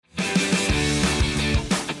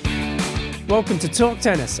Welcome to Talk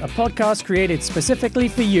Tennis, a podcast created specifically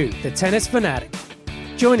for you, the tennis fanatic.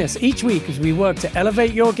 Join us each week as we work to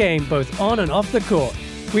elevate your game both on and off the court.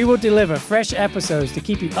 We will deliver fresh episodes to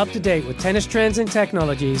keep you up to date with tennis trends and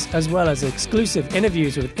technologies, as well as exclusive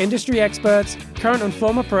interviews with industry experts, current and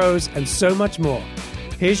former pros, and so much more.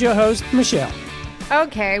 Here's your host, Michelle.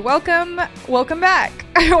 Okay, welcome back,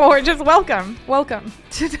 or just welcome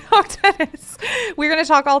to Talk Tennis. We're going to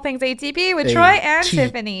talk all things ATP with Troy and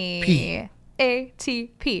Tiffany.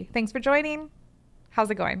 ATP. Thanks for joining.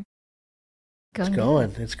 How's it going?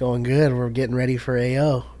 It's going good. We're getting ready for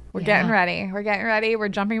AO. We're getting ready. We're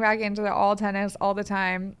jumping back into the all tennis all the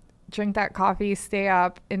time. Drink that coffee, stay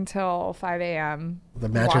up until 5 a.m. The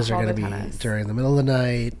matches are going to be during the middle of the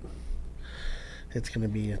night. It's going to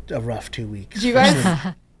be a rough 2 weeks. Do you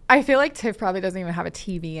guys? I feel like Tiff probably doesn't even have a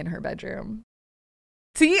TV in her bedroom.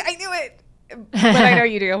 See, I knew it, but I know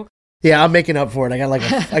you do. Yeah, I'm making up for it. I got like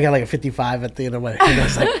a 55 at the end of my.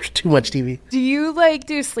 It's like too much TV. Do you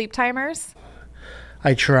do sleep timers?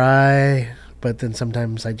 I try, but then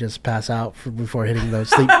sometimes I just pass out before hitting the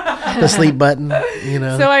sleep button. You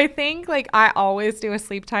know. So I think I always do a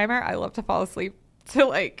sleep timer. I love to fall asleep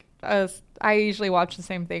to I usually watch the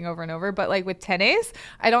same thing over and over, but with tennis,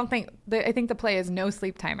 I think the play is no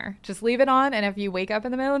sleep timer. Just leave it on, and if you wake up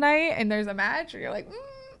in the middle of the night and there's a match, or you're like,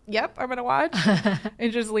 yep, I'm gonna watch,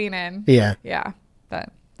 and just lean in. Yeah,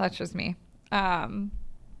 that's just me.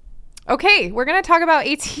 Okay, we're gonna talk about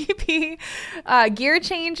ATP gear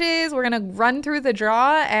changes. We're gonna run through the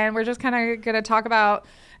draw, and we're just kind of gonna talk about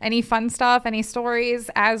any fun stuff, any stories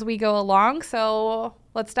as we go along. So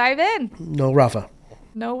let's dive in. No Rafa.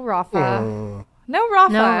 Yeah.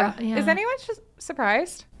 Is anyone just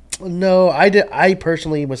surprised? No, I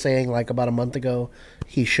personally was saying about a month ago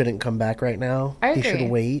he shouldn't come back right now. I agree. He should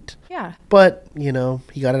wait. Yeah. But, he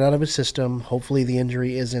got it out of his system. Hopefully the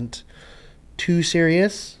injury isn't too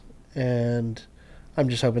serious. And I'm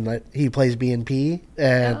just hoping that he plays BNP.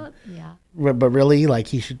 And but really,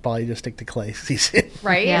 he should probably just stick to clay season.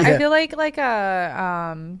 Right? Yeah. I feel like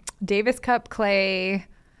a Davis Cup clay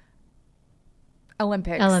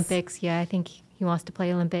Olympics. Yeah, I think he wants to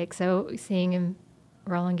play Olympics. So seeing him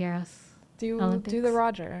Roland Garros, do the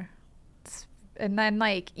Roger, and then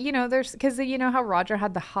there's because how Roger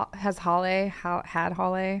had had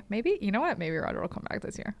Halle. Maybe maybe Roger will come back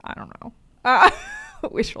this year. I don't know.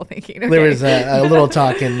 Wishful thinking. Okay. There was a little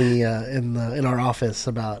talk in our office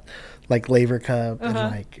about Laver Cup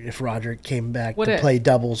and if Roger came back to play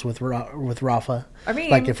doubles with Rafa. I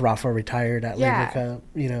mean, if Rafa retired at Laver Cup,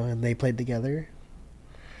 and they played together.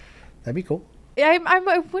 That'd be cool. Yeah,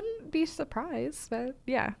 I wouldn't be surprised, but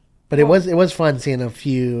yeah. But it was fun seeing a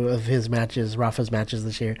few of his matches, Rafa's matches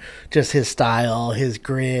this year. Just his style, his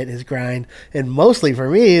grit, his grind, and mostly for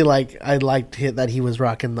me, I liked that he was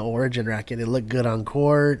rocking the Origin racket. It looked good on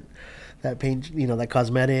court. That paint, that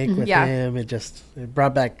cosmetic with him, it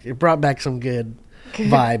brought back some good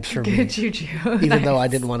vibes for me. Good juju. Even though I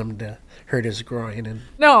didn't want him to hurt his groin. And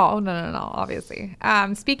No, obviously.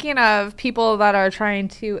 Speaking of people that are trying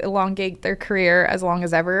to elongate their career as long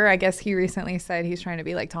as ever, I guess he recently said he's trying to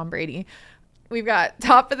be like Tom Brady. We've got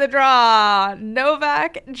top of the draw,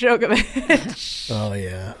 Novak Djokovic. Oh,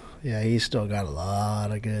 yeah. Yeah, he's still got a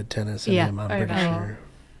lot of good tennis in him, I'm pretty sure.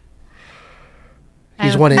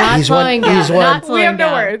 He's won it. He's won. We have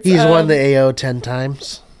no words. He's won the AO 10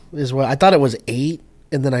 times. Is what I thought it was 8.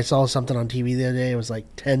 And then I saw something on TV the other day. It was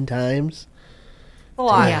 10 times. A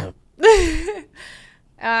lot.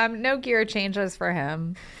 No gear changes for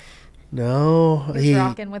him. No. He's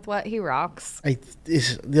rocking with what he rocks.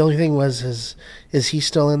 The only thing is he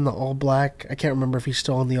still in the all black? I can't remember if he's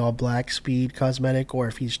still in the all black speed cosmetic or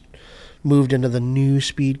if he's moved into the new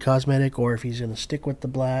speed cosmetic or if he's going to stick with the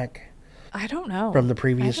black. I don't know. From the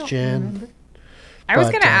previous gen. Remember. I was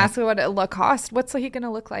going to ask what Lacoste, what's he going to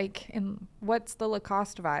look like? And what's the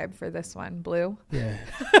Lacoste vibe for this one? Blue? Yeah.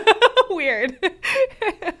 Weird.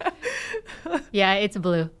 Yeah, it's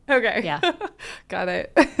blue. Okay. Yeah. Got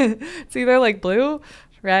it. It's either blue,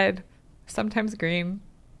 red, sometimes green.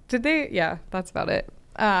 Yeah, that's about it.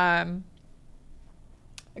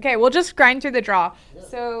 Okay, we'll just grind through the draw. Yeah.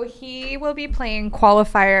 So he will be playing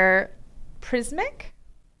qualifier Prismic.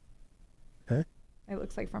 Huh? It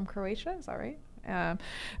looks like from Croatia. Is that right?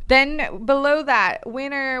 Then below that,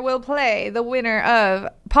 winner will play the winner of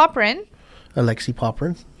Poprin. Alexei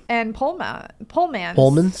Poprin. And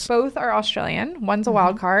Pullmans. Both are Australian. One's a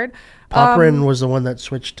wild card. Poprin was the one that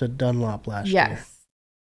switched to Dunlop last year. Yes.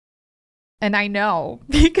 And I know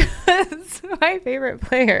because my favorite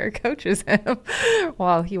player coaches him.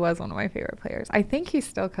 Well, he was one of my favorite players. I think he's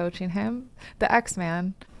still coaching him. The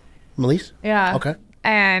X-Man. Melise? Yeah. Okay.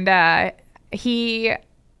 And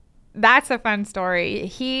that's a fun story.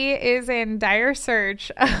 He is in dire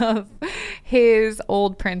search of his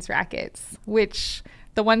old Prince rackets, which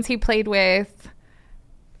the ones he played with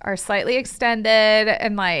are slightly extended,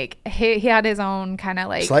 and like he had his own kind of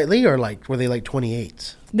like slightly, or like were they like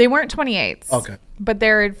 28s? They weren't 28s. Okay. But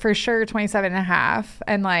they're for sure 27 and a half.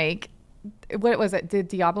 And like, what was it? Did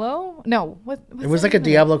Diablo? No. It was like a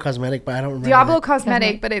Diablo cosmetic, but I don't remember. Diablo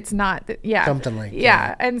cosmetic, but it's not. Yeah. Something like that.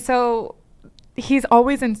 Yeah. And so he's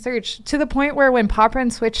always in search, to the point where when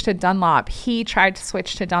Poprin switched to Dunlop, he tried to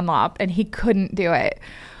switch to Dunlop and he couldn't do it.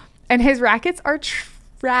 And his rackets are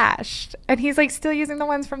trashed. And he's like still using the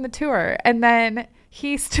ones from the tour. And then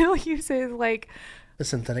he still uses like the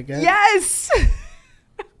synthetic guy? Yes.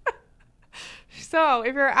 So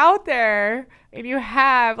if you're out there and you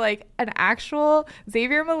have like an actual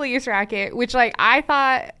Xavier Malise racket, which like I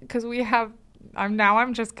thought, because we have,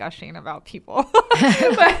 I'm just gushing about people,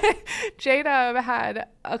 but J-Dub had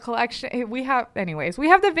a collection. We have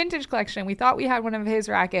the vintage collection. We thought we had one of his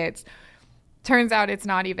rackets. Turns out it's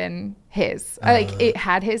not even his. Like it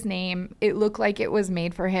had his name. It looked like it was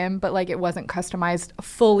made for him, but like it wasn't customized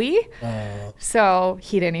fully. So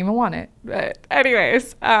he didn't even want it. But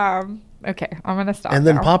anyways, okay, I'm gonna stop. And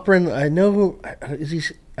then now. Poprin, I know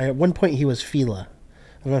at one point he was Fila.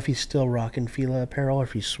 I don't know if he's still rocking Fila apparel or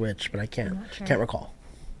if he switched, but I can't recall.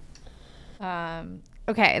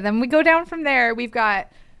 Okay, then we go down from there. We've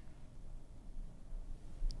got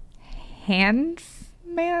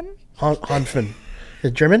Hanfman. Hanfman. Is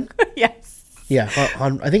it German? Yes. Yeah,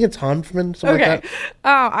 I think it's Hanfman, something like that.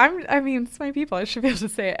 I mean, it's my people. I should be able to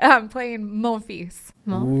say it. I'm playing Monfils.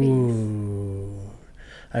 Ooh.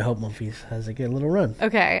 I hope Monfils has a good little run.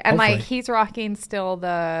 Okay, and Hopefully. like he's rocking still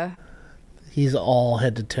the... He's all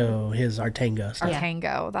head to toe, his Artango stuff.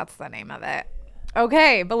 Artango, that's the name of it.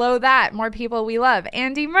 Okay, below that, more people we love.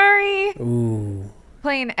 Andy Murray. Ooh.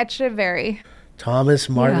 Playing Echeverry. Thomas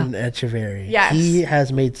Martin Echeverry. Yes. He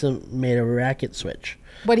has made a racket switch.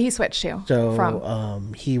 What did he switch to? So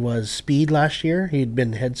from? He was speed last year. He'd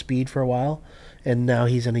been head speed for a while, and now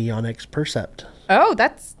he's in a Yonex Percept. Oh,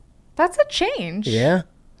 that's a change. Yeah.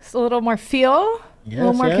 It's a little more feel, a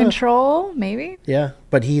little more control, maybe. Yeah,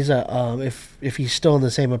 but he's if he's still in the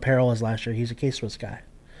same apparel as last year, he's a K-Swiss guy.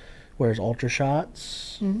 Wears Ultra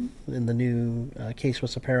Shots in the new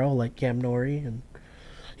K-Swiss apparel, like Cam Nori, and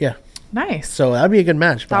yeah. Nice. So that'd be a good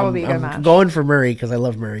match. That would be a good match. I'm going for Murray because I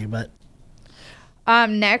love Murray, but...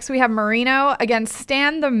 Next, we have Marino against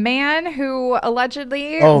Stan the Man, who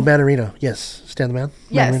allegedly... Oh, Manarino. Yes. Stan the Man.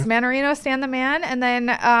 Yes, Manarino, Stan the Man. And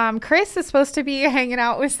then Chris is supposed to be hanging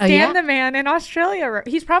out with Stan the Man in Australia.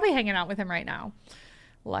 He's probably hanging out with him right now.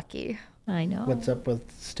 Lucky. I know. What's up with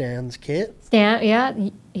Stan's kit? Stan, yeah.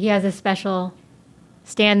 He has a special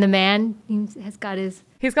Stan the Man. He's got his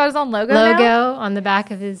own logo now? on the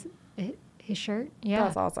back of his shirt. Yeah.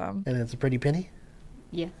 That's awesome. And it's a pretty penny?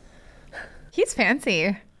 Yeah. He's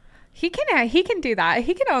fancy. He can do that.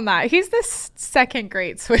 He can own that. He's the second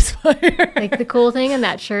great Swiss player. Like the cool thing in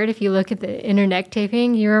that shirt, if you look at the inner neck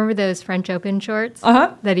taping, you remember those French Open shorts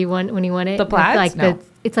that he won when he won it? The plaids? Like no.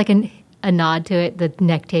 It's like a nod to it, the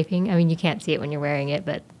neck taping. I mean, you can't see it when you're wearing it,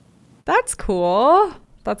 but... That's cool.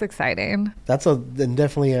 That's exciting. That's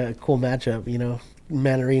definitely a cool matchup, you know.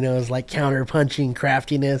 Manarino's like counter-punching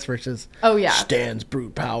craftiness versus Stan's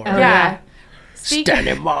brute power. Oh, yeah. Stand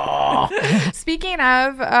him all. Speaking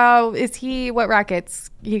of, what rackets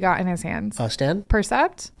he got in his hands? Stan?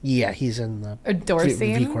 Percept? Yeah, he's in the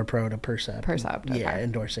endorsing V-Core Pro to Percept. Yeah, okay.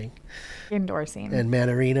 endorsing. And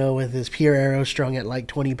Manarino with his pure arrow strung at like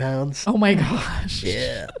 20 pounds. Oh my gosh.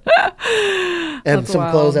 Yeah. And some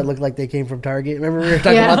wild. clothes that look like they came from Target. Remember we were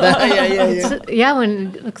talking about that? Yeah.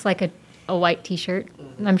 When it looks like a white t-shirt.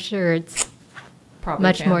 I'm sure it's probably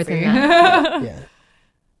much fancy. more than that. Yeah.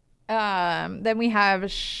 Then we have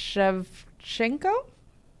Shevchenko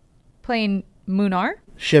playing Munar.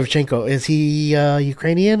 Shevchenko. Is he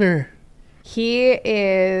Ukrainian or? He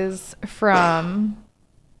is from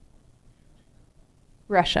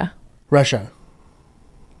Russia.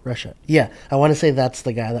 Yeah. I want to say that's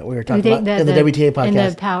the guy that we were talking about in the WTA podcast. In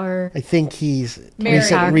the power. I think he's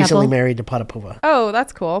Power recently couple. married to Potapova. Oh,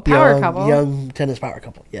 that's cool. Power couple. Young tennis power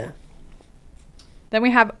couple. Yeah. Then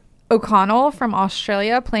we have O'Connell from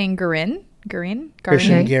Australia playing Christian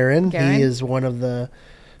Guerin. He is one of the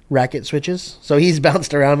racket switches. So he's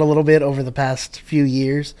bounced around a little bit over the past few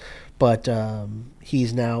years, but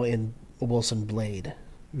he's now in Wilson Blade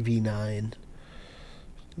V9.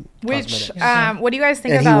 Which, what do you guys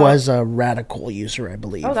think and about? He was a radical user, I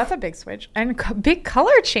believe. Oh, that's a big switch. And big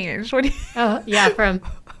color change. What do you... Oh, yeah, from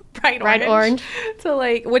bright orange to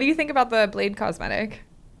like, what do you think about the Blade cosmetic?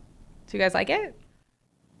 Do you guys like it?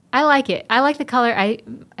 I like it. I like the color. I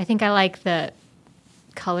think I like the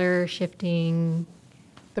color shifting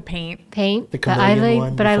The paint. The but I chameleon like,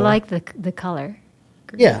 one but I before. like the color.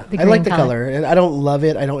 Yeah, The I like the green color. And I don't love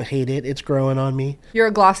it. I don't hate it. It's growing on me. You're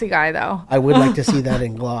a glossy guy, though. I would like to see that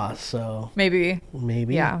in gloss, so Maybe.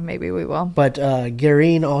 maybe. Yeah, maybe we will. But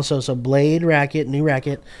Garine also, so Blade racket, new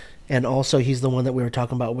racket, and also he's the one that we were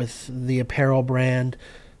talking about with the apparel brand.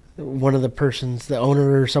 One of the persons, the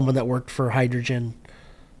owner or someone that worked for Hydrogen.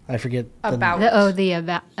 I forget. About.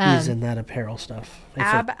 He's in that apparel stuff.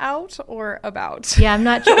 Ab out or about? Yeah, I'm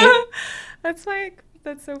not sure. That's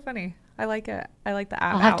so funny. I like it. I like the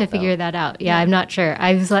ab I'll have out, to figure though. that out. Yeah, I'm not sure.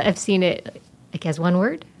 I've seen it like as one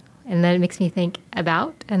word, and then it makes me think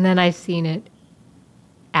about, and then I've seen it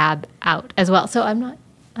ab out as well. So I'm not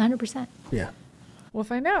 100%. Yeah. We'll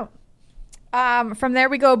find out. From there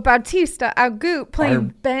we go. Bautista Agut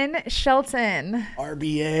playing Ben Shelton.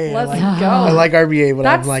 RBA. Let's I go. like RBA, but I'm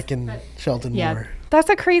That's- liking Shelton Yeah. more. That's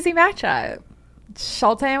a crazy matchup.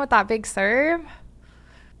 Shelton with that big serve.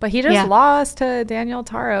 But he just Yeah. lost to Daniel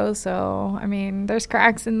Taro, so I mean, there's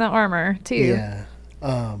cracks in the armor too. Yeah.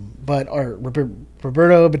 But our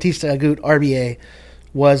Roberto Batista Agut RBA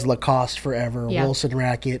was Lacoste forever. Yeah. Wilson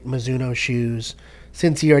racket, Mizuno shoes.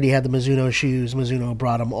 Since he already had the Mizuno shoes, Mizuno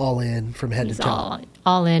brought them all in from head He's to toe.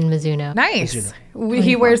 all in Mizuno. Nice.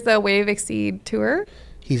 He wears the Wave Exceed Tour.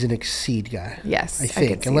 He's an Exceed guy. Yes, I could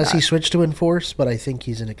think. see Unless he that. switched to Enforce, but I think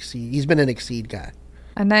he's an Exceed. He's been an Exceed guy.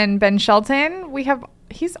 And then Ben Shelton,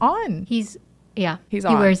 he's on. He's He's he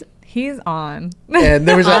on. wears He's on. And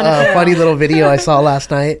there was a funny little video I saw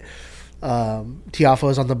last night.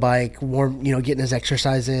 Tiafoe's on the bike, getting his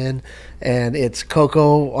exercise in, and it's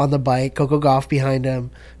Coco on the bike, Coco Goff behind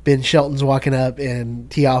him. Ben Shelton's walking up, and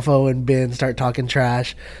Tiafoe and Ben start talking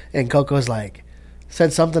trash, and Coco's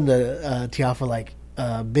said something to Tiafoe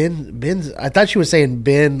Ben's. I thought she was saying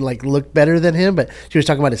Ben looked better than him, but she was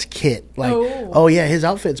talking about his kit. Oh yeah, his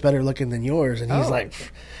outfit's better looking than yours, and he's like,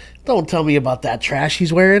 don't tell me about that trash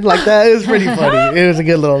he's wearing like that. It was pretty funny. It was a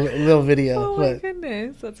good little video. Oh my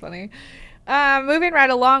goodness, that's funny. Moving right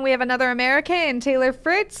along, we have another American, Taylor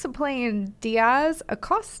Fritz, playing Diaz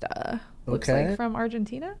Acosta. Looks Okay. like from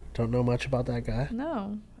Argentina. Don't know much about that guy.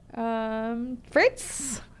 No.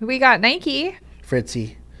 Fritz, we got Nike.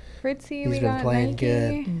 Fritzy. Fritzy, He's we been got playing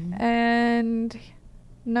Nike. good. And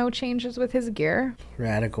no changes with his gear.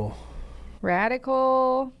 Radical.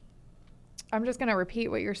 I'm just going to repeat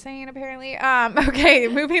what you're saying, apparently. Okay,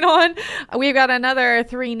 moving on. We've got another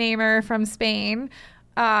three-namer from Spain.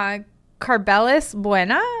 Carbelis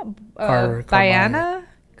Buena. Bayana.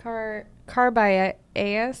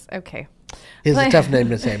 Carbaez. Okay. It's a tough name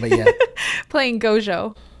to say, but yeah. Playing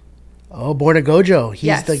Gojo. Oh, Born a Gojo. He's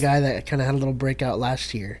Yes. the guy that kind of had a little breakout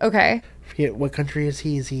last year. Okay. Forget what country is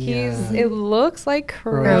he? Is he? It looks like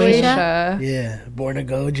Croatia. Yeah, Born a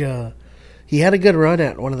Gojo. He had a good run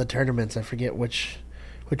at one of the tournaments. I forget which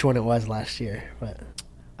one it was last year, but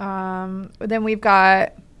Then we've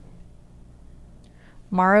got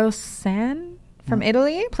Mauro San from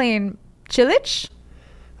Italy playing Cilic.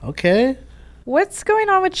 okay. What's going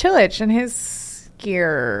on with Cilic and his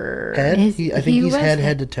gear? Head. His- I think he he's was-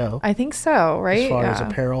 head to toe I think so, right? as far as Yeah.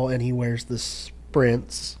 apparel, and he wears the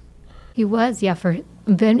sprints. He was,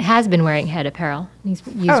 has been wearing head apparel. He's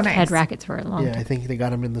used nice. head rackets for a long Yeah, I time. think they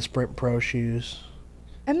got him in the Sprint Pro shoes.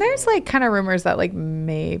 And there's kind of rumors that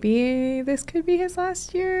maybe this could be his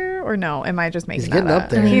last year, or no? Am I just making He's that getting up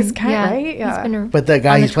there. He's kind of right. He's Yeah. been But the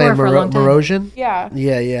guy on the he's playing, tour for a long time. Morosian. Yeah.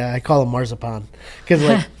 Yeah, I call him Marzipan because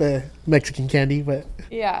the Mexican candy, but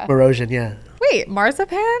Yeah. Morosian, yeah, Wait,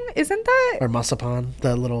 marzipan? Isn't that? or Masapan,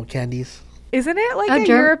 the little candies. Isn't it like Oh, a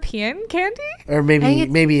European candy? Or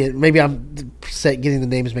think maybe it's- I'm getting the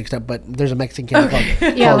names mixed up, but there's a Mexican candy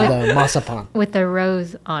called Yeah, Masapan. with the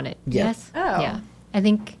rose on it. Yeah. Yes. Oh. Yeah. I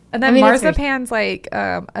think. And then that's very- marzipan's like Is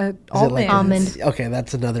it almond. like Almond. Okay,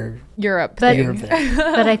 that's another Europe But- thing. Europe thing.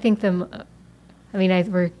 but I think I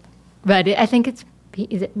think it's.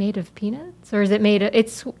 Is it made of peanuts or is it made of?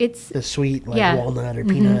 It's. The sweet Yeah. walnut or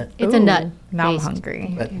peanut. It's a nut. Now I'm based.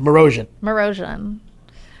 hungry. But Morosian. Morosian.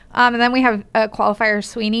 And then we have a qualifier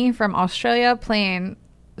Sweeney from Australia playing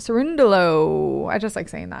Cerundolo. I just like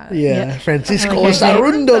saying that. Yeah, Francisco I like that.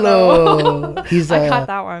 Sarundolo. He's I caught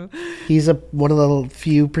that one. he's one of the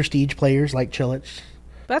few prestige players like Cilic.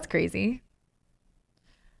 That's crazy.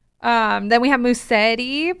 Then we have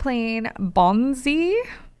Musetti playing Bonzi.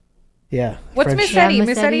 Yeah. What's French- Musetti? Yeah,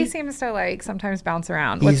 Musetti Musetti. seems to sometimes bounce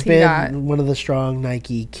around. What's He's he been got? one of the strong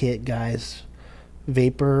Nike kit guys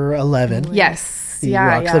Vapor 11. Yes. He Yeah.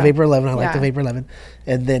 rocks Yeah. the Vapor 11. I like Yeah. the Vapor 11.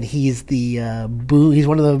 And then he's the Boom. He's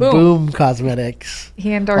one of the Boom cosmetics.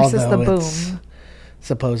 He endorses the although it's Boom.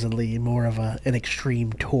 supposedly more of an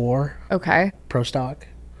extreme tour Okay. pro stock.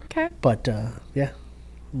 Okay. But yeah,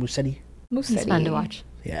 Musetti. It's fun to watch.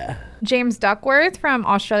 Yeah. James Duckworth from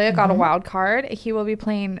Australia got a wild card. He will be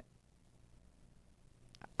playing.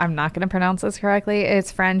 I'm not going to pronounce this correctly.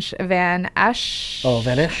 It's French Van Esch. Oh,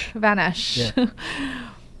 Vanish. Van Esch. Yeah.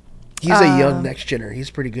 He's a young next gener. He's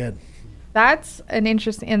pretty good. That's an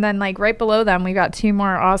interesting. And then, like, right below them, we got 2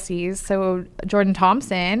 more Aussies. So Jordan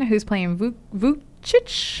Thompson, who's playing Vukic.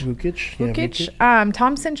 Vukic. Yeah, Vukic.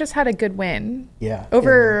 Thompson just had a good win. Yeah.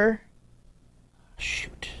 Over.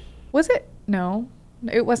 Shoot. Was it? No,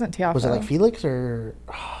 it wasn't Tiafoe. Was it like Felix or?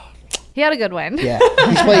 He had a good win. Yeah.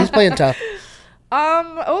 He's playing tough.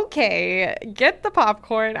 Okay. Get the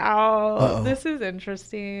popcorn out. Uh-oh. This is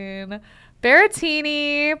interesting.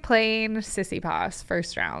 Berrettini playing Tsitsipas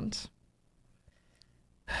first round.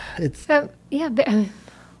 It's So yeah,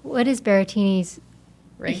 what is Berrettini's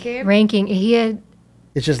Ranking? ranking? He had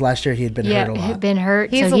it's just last year he had been hurt a lot. had been hurt.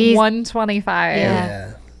 He's, so 125. Yeah.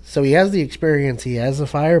 Yeah. So he has the experience. He has the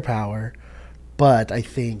firepower, but I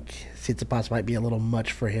think Tsitsipas might be a little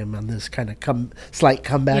much for him on this kind of slight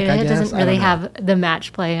comeback. Yeah, I it guess doesn't I don't really know. have the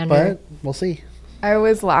match play under. But we'll see. I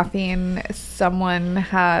was laughing. Someone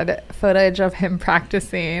had footage of him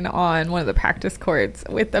practicing on one of the practice courts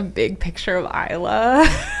with a big picture of Isla.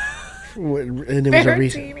 And it was a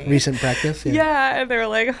Berrettini. recent practice. Yeah, and they were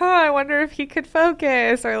like, I wonder if he could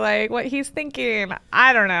focus or like what he's thinking.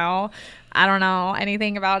 I don't know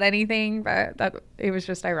anything about anything, but it was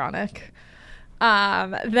just ironic.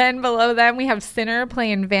 Then below them we have Sinner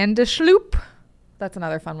playing Van de Sloop. That's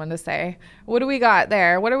another fun one to say. What do we got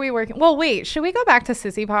there? What are we working? Well, wait, should we go back to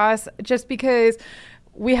Tsitsipas just because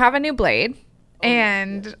we have a new blade?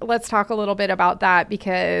 And let's talk a little bit about that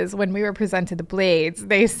because when we were presented the blades,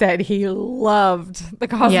 they said he loved the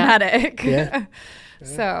cosmetic. Yeah.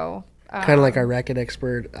 So Kind of like our racket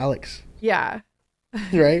expert, Alex, yeah.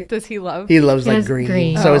 right? Does he love? He loves He like has green.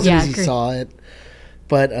 green. So Oh, as soon yeah, as he green. saw it.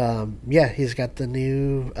 But yeah, he's got the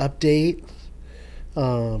new update.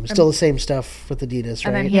 Still the same stuff with Adidas,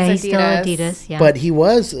 And then right? he- Yeah, He's he's still Adidas. Adidas. Yeah, But he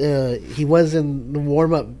was in the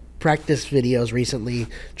warm up practice videos recently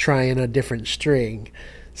trying a different string.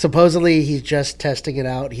 Supposedly he's just testing it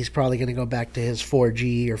out. He's probably going to go back to his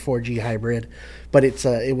 4G or 4G hybrid, but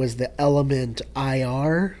it was the Element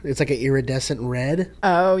IR. It's like an iridescent red.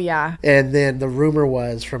 Oh yeah. And then the rumor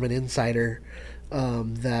was from an insider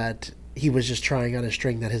that he was just trying out a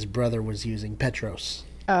string that his brother was using, Petros.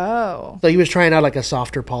 Oh. So he was trying out like a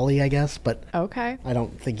softer poly, I guess, but Okay. I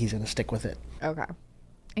don't think he's going to stick with it. Okay.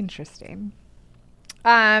 Interesting.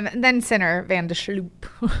 Then Sinner Van de Sloop.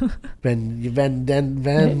 Van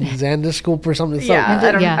Zandesculp or something. Yeah,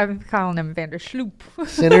 I don't, Yeah. I'm calling him Van der Sloop.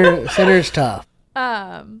 Sinner's tough.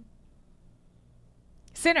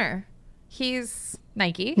 Sinner, he's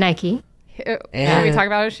Nike. Nike. Can we And- talk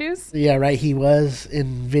about his shoes? Yeah, right. He was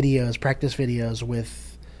in practice videos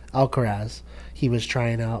with Alcaraz. He was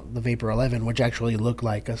trying out the Vapor 11, which actually looked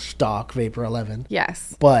like a stock Vapor 11.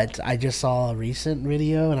 Yes. But I just saw a recent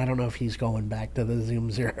video, and I don't know if he's going back to the Zoom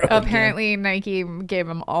Zero. again. Apparently, Nike gave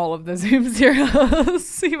him all of the Zoom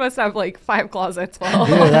Zeros. He must have like 5 closets full.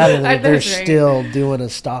 Either that or At they're this rate. still doing a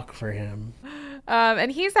stock for him.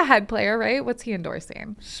 And he's a head player, right? What's he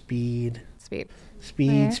endorsing? Speed. Speed.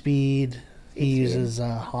 He Speed. uses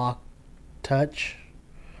Hawk Touch.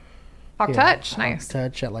 Hawk Yeah, Touch. Hawk Nice.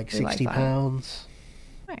 Touch at like We like 60 that. pounds.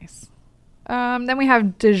 Nice. Then we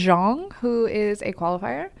have De Jong, who is a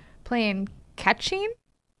qualifier, playing Cachin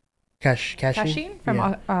Cashin from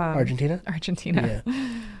Yeah. Argentina. Argentina.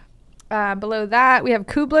 Yeah. Below that, we have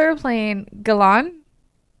Kubler playing Galan,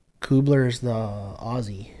 Kubler's the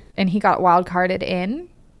Aussie. and he got wild carded in.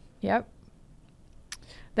 Yep.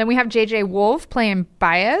 Then we have JJ Wolf playing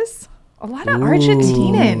Baez. A lot of Ooh,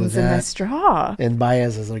 Argentinians in that- this draw. And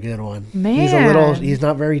Baez is a good one. Man. He's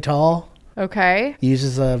not very tall. Okay. He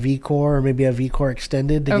uses a V-Core or maybe a V-Core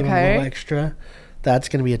extended to give him a Okay. little extra. That's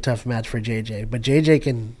going to be a tough match for JJ. But JJ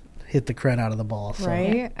can hit the crud out of the ball. So.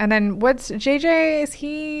 Right. And then what's JJ? Is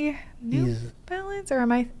he New He's- Balance or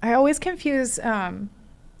am I always confuse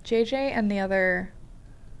JJ and the other.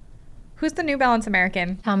 Who's the New Balance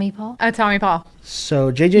American? Tommy Paul. Tommy Paul.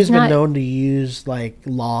 So JJ's He's been not- known to use like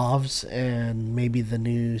Lovs and maybe the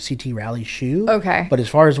new CT Rally shoe. Okay. But as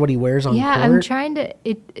far as what he wears on Yeah, court, I'm trying to.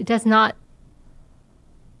 It does not.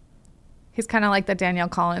 He's kind of like the Danielle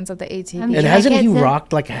Collins of the ATP. I'm and I hasn't get he the-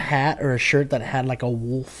 rocked like a hat or a shirt that had like a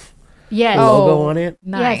wolf Yes. logo on it.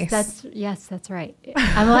 Nice. Yes, that's right.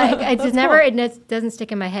 I'm like, it just never, it doesn't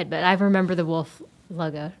stick in my head, but I remember the wolf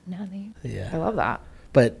logo. Now I Yeah. love that.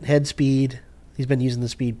 But head speed, he's been using the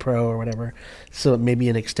Speed Pro or whatever. So maybe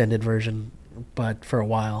an extended version, but for a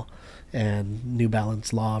while. And New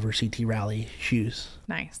Balance Love or CT Rally shoes.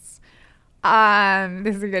 Nice.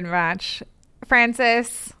 This is a good match.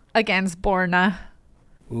 Francis against Borna.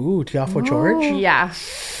 Ooh, Tiafo George? Yeah,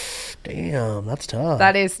 Damn, that's tough.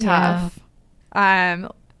 that is tough.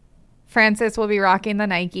 Francis will be rocking the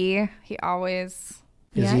Nike. He always.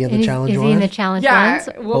 Is he in the and challenge Is he one? in the challenge Yeah, ones?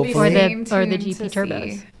 we'll be Hopefully. staying Or the tuned GP to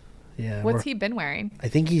turbos. see. Yeah. What's he been wearing? I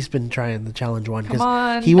think he's been trying the challenge one Come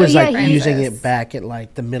on. because he was Oh, yeah, like he- using Francis. it back at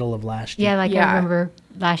like the middle of last year. Yeah, like Yeah. I remember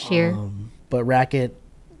last year. But Racket,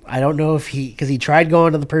 I don't know if because he tried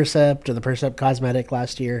going to the Percept or the Percept Cosmetic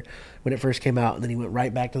last year when it first came out, and then he went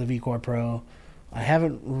right back to the VCore Pro. I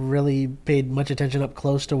haven't really paid much attention up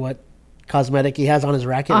close to what cosmetic he has on his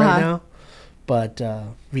racket right now, but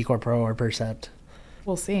VCore Pro or Percept.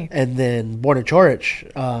 We'll see. And then Borna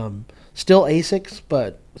Choric, still ASICs,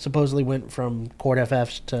 but supposedly went from Cord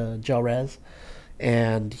FFs to Gel Res.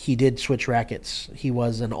 And he did switch rackets. He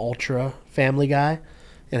was an Ultra family guy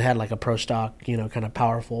and had like a Pro Stock, kind of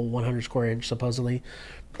powerful 100 square inch supposedly.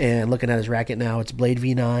 And looking at his racket now, it's Blade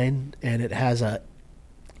V9, and it has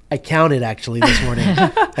I counted actually this morning.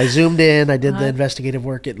 I zoomed in, I did the investigative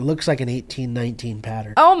work. It looks like an 1819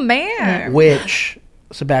 pattern. Oh man. Which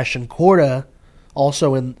Sebastian Corda,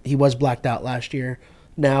 also he was blacked out last year,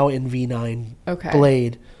 now in V9 Okay.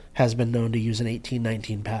 Blade, has been known to use an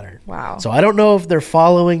 1819 pattern. Wow. So I don't know if they're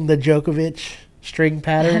following the Djokovic string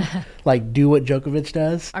pattern, like do what Djokovic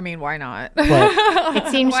does. I mean, why not? But It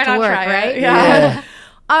seems Why to not work, try it? right? Yeah.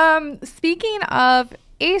 Speaking of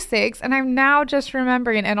ASICs, and I'm now just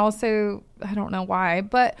remembering, and also I don't know why,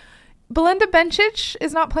 but Belinda Bencic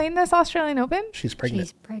is not playing this Australian Open. she's pregnant.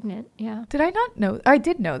 She's pregnant, yeah. Did I not know? I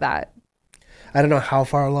did know that. I don't know how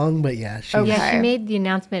far along, but yeah, she's Okay. Yeah, she made the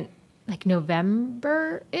announcement like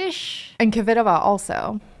November-ish. And Kvitova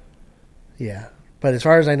also, yeah. But as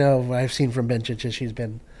far as I know, what I've seen from Bencic is she's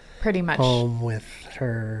been pretty much home with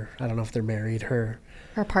her. I don't know if they're married. her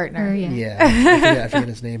partner. Or, yeah. Yeah, I forget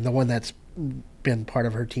his name. The one that's been part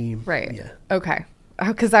of her team. Right. Yeah. Okay.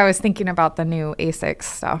 Because I was thinking about the new ASICS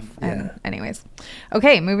stuff. And Yeah. anyways.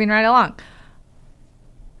 Okay, moving right along.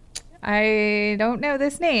 I don't know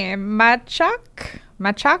this name.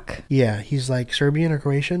 Machak? Yeah, he's like Serbian or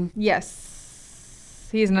Croatian. Yes.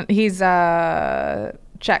 He's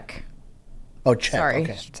Czech. Oh, Czech. Sorry.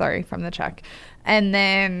 Okay. Sorry, from the Czech. And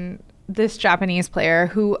then this Japanese player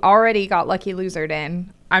who already got lucky losered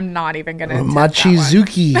in. I'm not even going to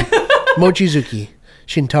Mochizuki. Mochizuki.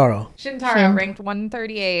 Shintaro. Shintaro ranked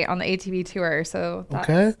 138 on the ATP Tour, so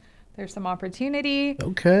Okay. there's some opportunity.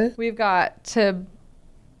 Okay. We've got Tabilo.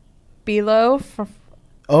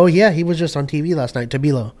 Oh, yeah, he was just on TV last night.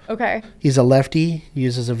 Tabilo. Okay. He's a lefty,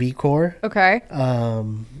 uses a V-core. Okay. I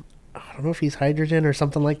don't know if he's hydrogen or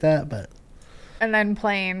something like that, but And then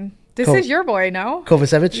playing. This Ko- is your boy, no?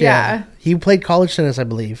 Kovacevic, Yeah. yeah. He played college tennis, I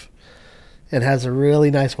believe, and has a really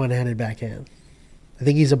nice one-handed backhand. I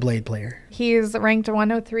think he's a blade player. He's ranked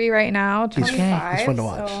 103 right now. He's 25. fun to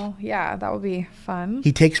watch. So, yeah, that would be fun.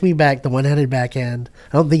 He takes me back, the one-handed backhand.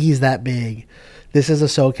 I don't think he's that big. This is a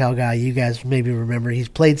SoCal guy. You guys maybe remember. He's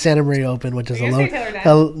played Santa Maria Open, which is Were you gonna say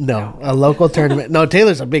Taylor a local tournament. No,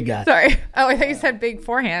 Taylor's a big guy. Sorry. Oh, I thought you said big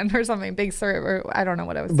forehand or something. Big serve. Or I don't know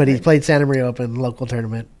what I was But he's saying. played Santa Maria Open, local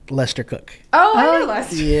tournament, Lester Cook. Oh, I know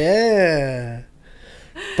Lester. Yeah.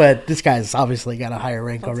 But this guy's obviously got a higher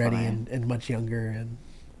rank That's already fine. and much younger.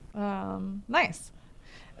 And Nice.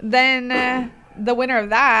 Then the winner of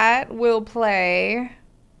that will play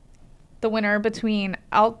the winner between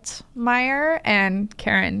Altmaier and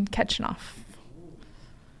Karen Ketchnoff.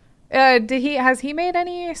 Has he made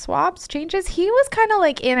any swaps, changes? He was kind of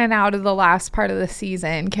like in and out of the last part of the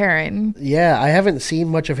season, Karen. yeah, I haven't seen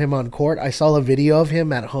much of him on court. I saw a video of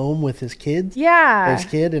him at home with his kids. Yeah. His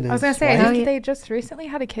kid and his I was going to say, I wife. think they just recently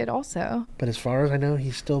had a kid also. But as far as I know,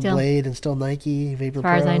 he's still Still. Blade and still Nike, Vapor As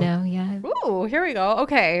far Pro. as I know, yeah. Ooh, here we go.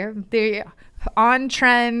 Okay. The on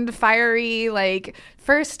trend, fiery, like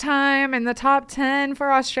first time in the top 10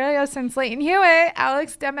 for Australia since Leighton Hewitt,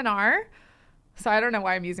 Alex Deminar. So I don't know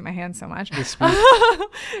why I'm using my hands so much.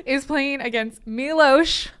 Is playing against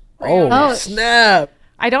Milos. Oh, snap.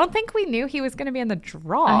 I don't think we knew he was going to be in the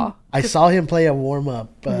draw. I saw him play a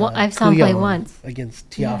warm-up. I saw him play Kuyong once. against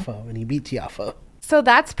Tiafo, and he beat Tiafo. So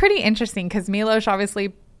that's pretty interesting because Milos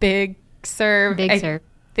obviously big serve. Big I serve.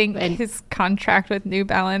 think And- his contract with New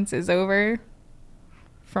Balance is over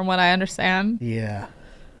from what I understand. Yeah.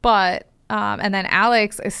 But And then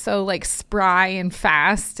Alex is so like spry and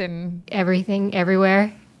fast and Everything,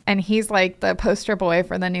 everywhere. and he's like the poster boy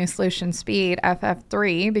for the new Solution Speed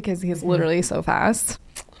FF3 because he's literally so fast.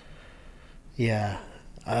 Yeah.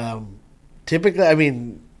 Typically, I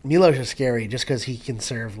mean, Milos is scary just because he can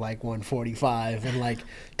serve like 145 and like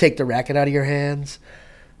take the racket out of your hands.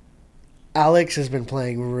 Alex has been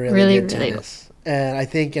playing really good tennis. And I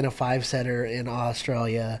think in a 5-setter in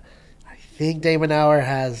Australia, I think Damon Auer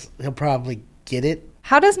he'll probably get it.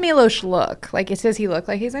 How does Milos look? Like, does he look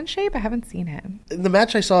like he's in shape? I haven't seen him. In the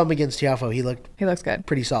match I saw him against Tiafoe, he looks good.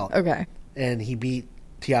 pretty solid. Okay. And he beat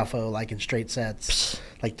Tiafoe like in straight sets,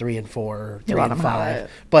 like 3 and 4, or 3 let and him have 5. it.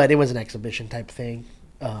 But it was an exhibition type thing.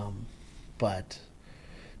 But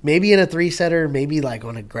maybe in a 3-setter, maybe like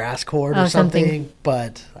on a grass court or something.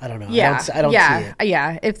 But I don't know. Yeah. I don't see it.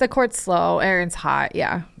 Yeah. If the court's slow, Aaron's hot.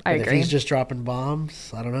 Yeah. I But agree. if he's just dropping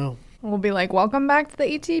bombs, I don't know. We'll be like, welcome back to the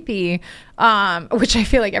ATP, which I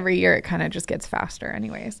feel like every year it kind of just gets faster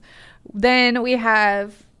anyways. Then we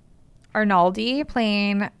have Arnaldi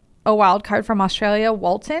playing a wild card from Australia,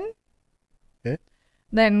 Walton. Okay.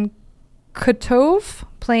 Then Kotov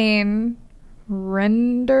playing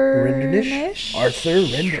Rendernish. Arthur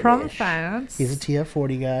Rendernish. from France. He's a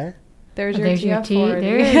TF40 guy. There's There's your your T. TF40.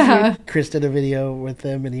 There is Yeah. Chris did a video with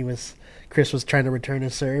him, and Chris was trying to return a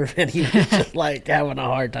serve, and he was just like having a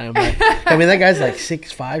hard time. Like, I mean, that guy's like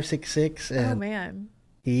 6'5", 6'6", Oh, and man.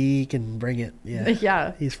 he can bring it. Yeah.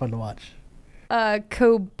 Yeah. He's fun to watch.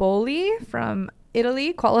 Koboli from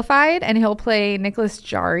Italy qualified, and he'll play Nicholas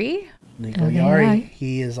Jari. Nico Okay, Yari, right.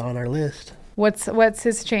 he is on our list. What's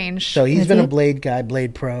his change? So he's Is been a it? Blade guy,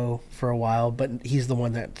 Blade Pro for a while, but he's the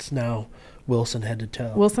one that's now Wilson head to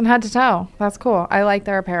toe. Wilson head to toe. That's cool. I like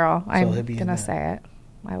their apparel. I'm he'll be in gonna that. say it.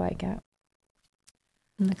 I like it.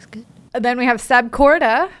 Looks good. Then we have Seb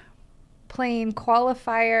Korda playing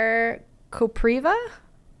qualifier Kopriva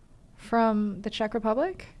from the Czech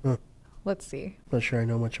Republic. Huh. Let's see. Not sure I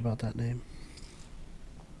know much about that name.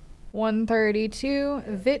 132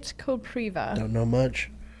 Vit Kopriva. Don't know much.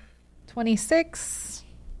 26.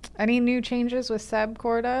 Any new changes with Seb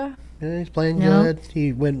Korda? Yeah, he's playing No. good.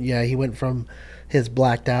 He went from his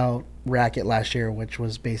blacked out racket last year, which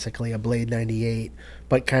was basically a Blade 98,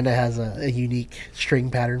 but kind of has a unique string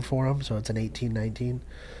pattern for him, so it's an 18-19.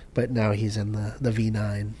 But now he's in the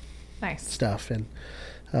V9 Nice. stuff and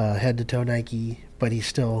head to toe Nike, but he's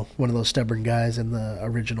still one of those stubborn guys in the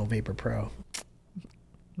original Vapor Pro.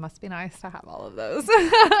 Must be nice to have all of those.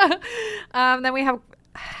 Then we have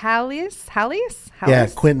Hallis Yeah,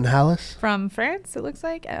 Quentin Hallis. from France, it looks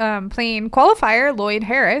like. Playing qualifier Lloyd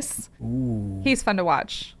Harris. Ooh. He's fun to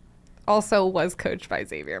watch. Also was coached by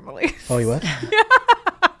Xavier Malise. Oh, he was?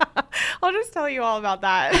 I'll just tell you all about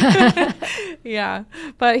that. Yeah.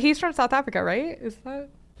 But he's from South Africa, right? Is that?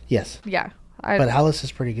 Yes. Yeah. But Hallis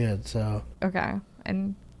is pretty good, so. Okay.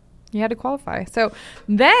 And you had to qualify. So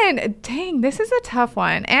then, dang, this is a tough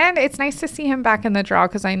one. And it's nice to see him back in the draw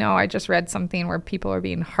because I know I just read something where people are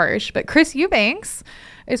being harsh. But Chris Eubanks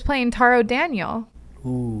is playing Taro Daniel.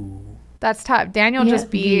 Ooh. That's tough. Daniel Yeah,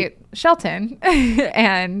 just beat Shelton.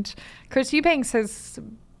 And Chris Eubanks has,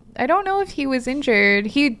 I don't know if he was injured.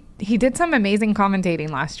 He did some amazing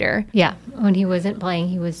commentating last year. Yeah, when he wasn't playing,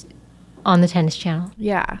 he was on the Tennis Channel.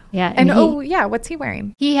 Yeah. Yeah, And and what's he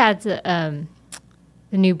wearing? He had the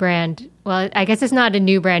new brand. Well, I guess it's not a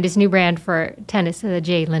new brand. It's a new brand for tennis, the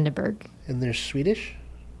J. Lindenberg. And there's Swedish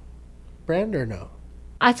brand or no?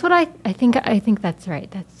 That's what I think. I think that's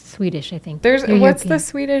right. That's Swedish, I think. There's They're what's the European.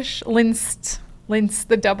 Swedish Linst,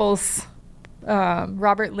 the doubles.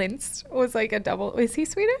 Robert Linst was like a double. Is he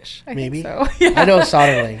Swedish? I Maybe. think so. Yeah. I know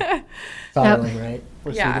Soderling. Soderling, right?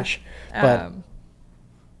 Was Yeah. Swedish. But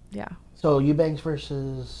Yeah. so Eubanks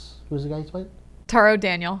versus who's the guy he's playing? Taro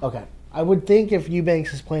Daniel. Okay. I would think if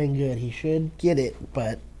Eubanks is playing good, he should get it,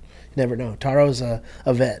 but you never know. Taro's a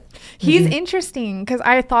vet. He's interesting because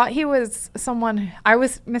I thought he was someone. I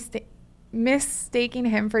was mistaking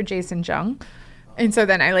him for Jason Jung. And so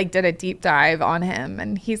then I like did a deep dive on him,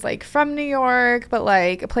 and he's like from New York, but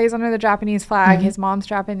like plays under the Japanese flag. His mom's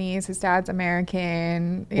Japanese, his dad's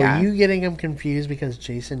American. Yeah. Were you getting him confused because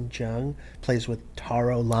Jason Jung plays with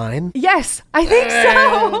Taro Line? Yes, I think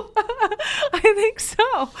so. I think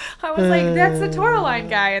so. I was like, that's the Toro Line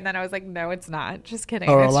guy. And then I was like, no, it's not. Just kidding.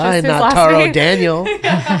 Taro It's Line, just his not last Taro name. Daniel.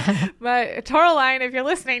 But Toro Line, if you're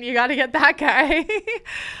listening, you got to get that guy.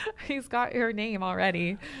 He's got your name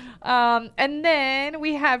already. And then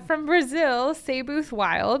we have from Brazil, Sebuth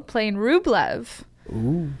Wild playing Rublev.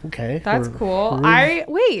 Ooh, okay. That's cool.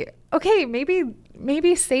 Okay, maybe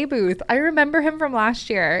maybe Sabuth. I remember him from last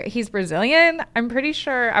year. He's Brazilian. I'm pretty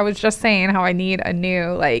sure. I was just saying how I need a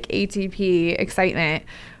new like ATP excitement.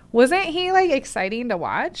 Wasn't he like exciting to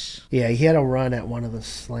watch? Yeah, he had a run at one of the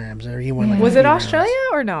slams, or he won. Like Was a it few rounds. Australia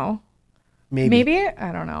or no? Maybe.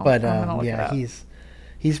 I don't know. But I'm gonna look it yeah, up.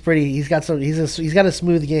 he's pretty. He's got a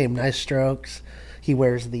smooth game. Nice strokes. He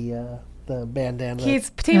wears the bandana. He's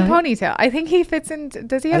team ponytail. I think he fits in.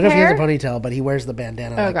 Does he I have don't know if he hair? has a ponytail, but he wears the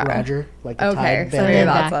bandana like Okay. Roger, like a Okay, tied so maybe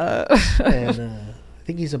bandana. that's a And I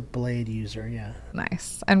think he's a blade user. Yeah.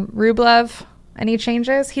 nice. And Rublev, any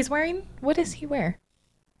changes? He's wearing. What does he wear?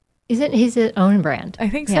 Isn't his own brand? I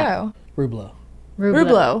think Yeah. so. Rublo.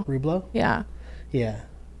 Rublo. Rublo. Yeah. Yeah.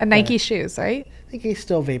 And Nike shoes, right? I think he's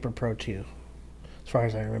still Vapor Pro 2, as far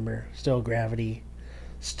as I remember. Still Gravity,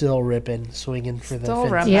 still ripping, swinging for the Still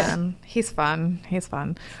fences. ripping. He's fun. He's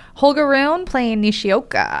fun. Holger Rune playing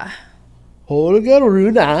Nishioka. Holger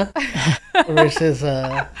Rune versus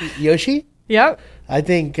Yoshi. Yep. I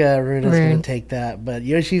think Runa's going Rune. to take that, but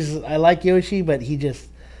I like Yoshi, but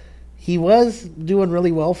he was doing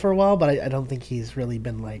really well for a while, but I don't think he's really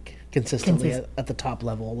been like consistently at the top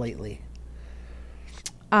level lately.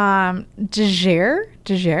 Jerry?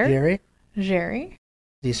 Jerry, Jerry?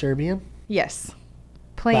 is he Serbian? Yes.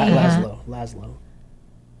 Playing Laszlo.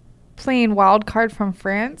 playing wild card from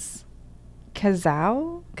France.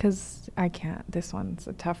 Kazao? Because I can't. This one's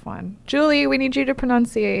a tough one. Julie, we need you to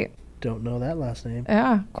pronunciate. Don't know that last name,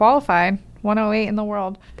 Yeah, qualified. 108 in the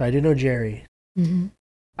world. but I do know Jerry.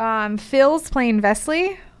 Phil's playing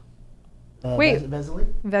Vesely. Wait.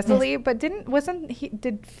 Vesely? But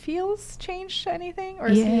did Fields change anything? Or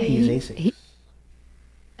is Yeah, he? He's ASICS.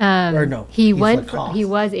 Or no, he he's went. Lacoste. He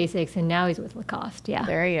was A6, and now he's with Lacoste. Yeah.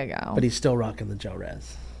 There you go. But he's still rocking the gel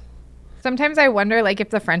res. Sometimes I wonder, like, if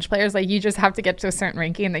the French players, like, you just have to get to a certain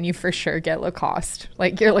ranking and then you for sure get Lacoste.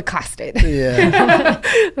 Like, you're Lacosted. Yeah.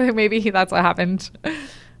 Like, maybe that's what happened.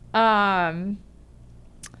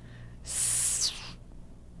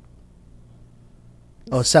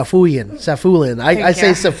 Safulian. I say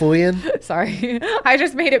you. Safulian. Sorry. I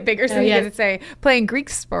just made it bigger so you yeah. could say playing Greek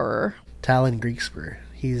Spur. Talon Greekspur.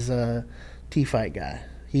 He's a T-fight guy.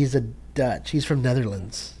 He's a Dutch. He's from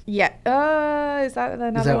Netherlands. Yeah. Is that the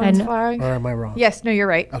Is number that- one's I know. flag? Or am I wrong? Yes. No, you're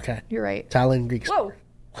right. Okay. You're right. Talon Greekspur. Whoa.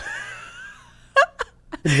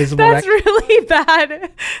 Invisible That's racket. really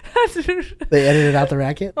bad. They edited out the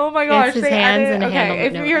racket. Oh my gosh. his they hands added- and a handle, okay,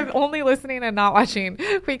 but if no you're hand. only listening and not watching,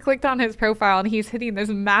 we clicked on his profile and he's hitting this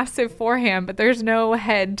massive forehand, but there's no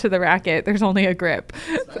head to the racket. There's only a grip.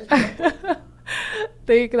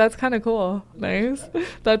 That's kind of cool. Nice.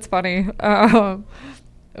 That's funny.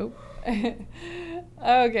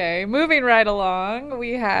 Okay, moving right along,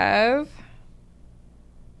 we have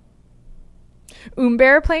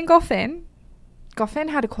Umber playing Goffin. Goffin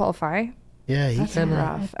had to qualify. Yeah, he That's kind of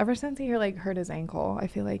rough. Ever since he like hurt his ankle, I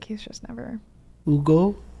feel like he's just never.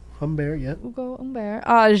 Ugo Humbert. Yeah. Ugo Umber.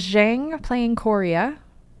 Zhang playing Korea.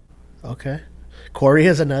 Okay. Corey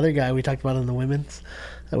is another guy we talked about in the women's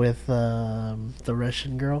with the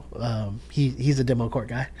Russian girl. He's a demo court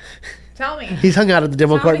guy. Tell me. He's hung out at the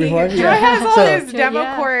demo court before. Troy has all So- his demo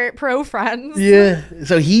Yeah. court pro friends. Yeah.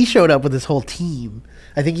 So he showed up with his whole team.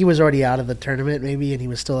 I think he was already out of the tournament maybe, and he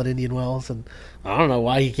was still at Indian Wells. And I don't know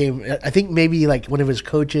why he came. I think maybe like one of his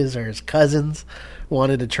coaches or his cousins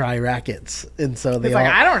wanted to try rackets. And so they He's all,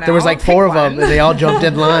 like, I don't know. there was like Pick 4 of them, one. and they all jumped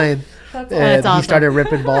in line. And That's he awesome. started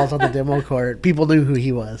ripping balls on the demo court. People knew who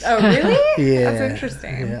he was. Oh, really? Yeah. That's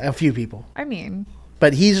interesting. Yeah, a few people. I mean,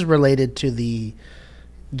 But he's related to the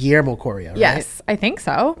Guillermo Coria, right? yes, I think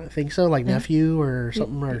so. I think so, like nephew or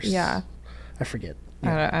something. Or Yeah. I forget. I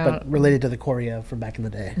Yeah. don't- But related to the Coria from back in the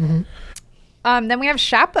day. Then we have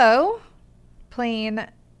Chapo playing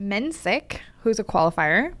Mensik, who's a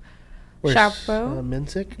qualifier. Where's Chapo.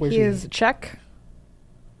 Mensik? Where's He is Czech.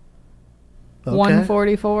 Okay.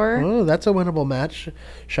 144. Oh, that's a winnable match.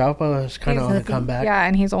 Shalpa is kind of on the comeback. Yeah,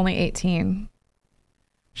 and he's only 18.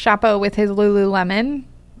 Chapo with his Lululemon,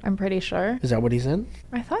 I'm pretty sure. Is that what he's in?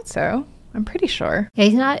 I thought so. I'm pretty sure. Yeah,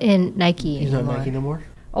 he's not in Nike He's not anymore. Nike no more?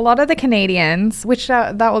 A lot of the Canadians, which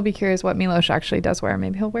that will be curious what Milos actually does wear.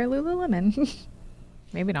 Maybe he'll wear Lululemon.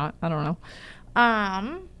 Maybe not. I don't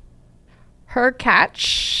know. Her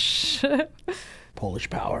catch Polish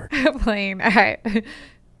power. playing. All right.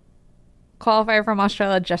 Qualifier from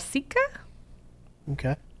Australia, Jessica.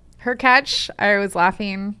 Okay. Her catch, I was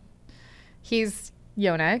laughing. He's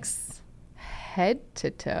Yonex, head to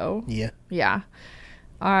toe. Yeah. Yeah.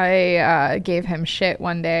 I gave him shit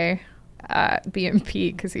one day at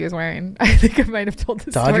BMP because he was wearing, I think I might have told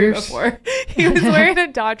this story Dodgers? before. He was wearing a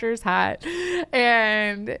Dodgers hat.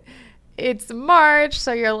 And it's March,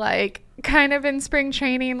 so you're like kind of in spring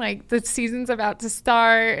training, like the season's about to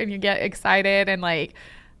start and you get excited, and like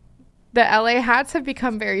the LA hats have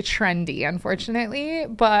become very trendy, unfortunately.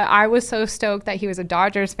 But I was so stoked that he was a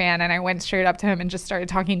Dodgers fan, and I went straight up to him and just started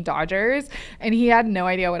talking Dodgers, and he had no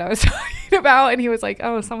idea what I was talking about. And he was like,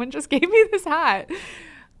 "Oh, someone just gave me this hat."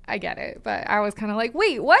 I get it, but I was kind of like,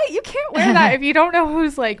 "Wait, what? You can't wear that if you don't know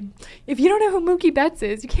if you don't know who Mookie Betts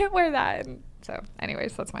is, you can't wear that." And so,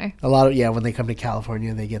 anyways, that's my A lot of when they come to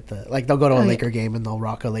California, they get they'll go to a Laker game and they'll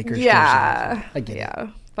rock a Lakers jersey. I get it.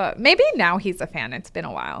 But maybe now he's a fan. It's been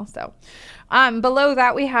a while. So, below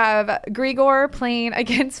that we have Grigor playing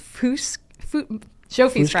against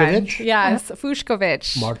Shofi's friend. Yes,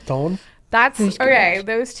 Fushkovich. Marton. That's okay.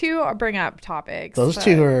 Those two bring up topics. Those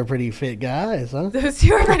two are pretty fit guys, huh? Those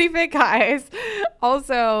two are pretty fit guys.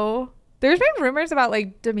 Also, there's been rumors about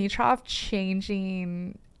like Dimitrov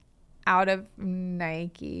changing out of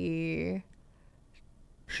Nike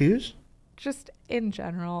shoes. Just in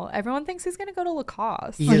general, everyone thinks he's going to go to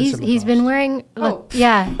Lacoste. He's been wearing.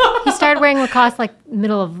 He started wearing Lacoste like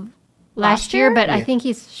middle of last year, but I think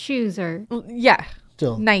his shoes are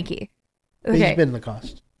still Nike. Okay. He's been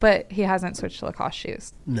Lacoste, but he hasn't switched to Lacoste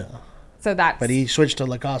shoes. No. So that's. But he switched to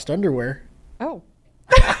Lacoste underwear. Oh.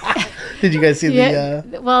 Did you guys see the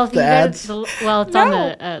ads? It's on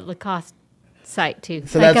the Lacoste site too.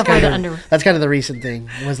 So that's kind of the recent thing.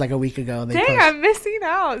 It was like a week ago. I'm missing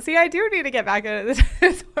out. See, I do need to get back into this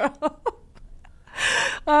as well.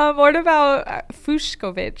 What about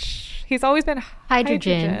Fushkovich? He's always been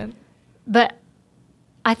hydrogen. But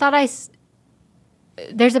I thought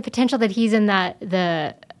there's a potential that he's in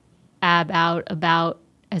the about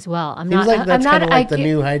as well. I'm not. That's kind of like the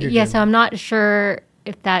new hydrogen. Yeah, so I'm not sure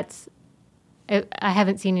if that's. I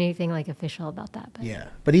haven't seen anything like official about that. But. Yeah,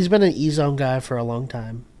 but he's been an E-Zone guy for a long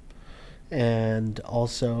time, and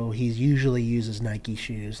also he usually uses Nike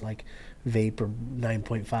shoes like Vapor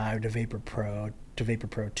 9.5 to Vapor Pro to Vapor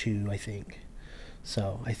Pro 2, I think.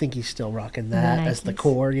 So I think he's still rocking that as the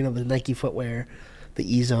core, the Nike footwear, the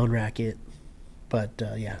E-Zone racket. But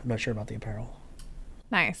I'm not sure about the apparel.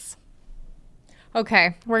 Nice.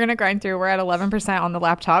 Okay, we're gonna grind through. We're at 11% on the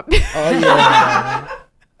laptop. Oh yeah.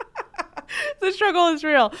 The struggle is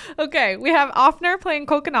real. Okay, we have Offner playing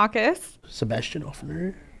Kokkinakis. Sebastian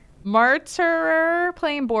Offner. Martyrer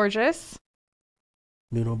playing Borges.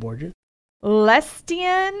 Nuno Borges.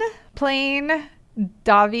 Lestian playing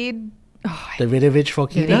Davidovich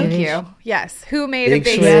Fokina. Thank you. Yes. Who made a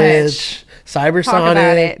big switch?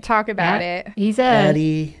 Cybersonic. Talk about it. He's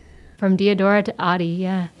from Diodora to Adi,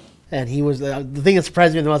 yeah. And he was the thing that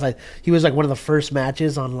surprised me the most. He was like one of the first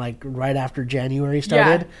matches on like right after January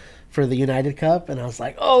started for the United Cup, and I was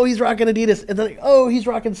like, oh, he's rocking Adidas, and then he's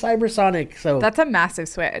rocking Cybersonic. So that's a massive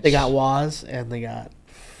switch. They got Waz and they got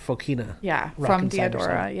Fokina. Yeah, from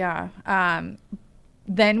Diodora. Yeah.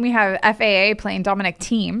 Then we have FAA playing Dominic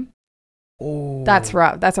Thiem. Oh, that's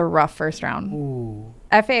rough. That's a rough first round. Ooh.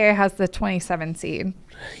 FAA has the 27 seed.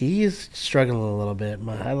 He's struggling a little bit.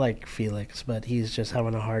 I like Felix, but he's just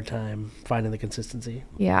having a hard time finding the consistency.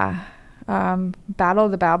 Yeah. Battle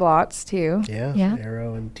of the Bablots too. Yeah.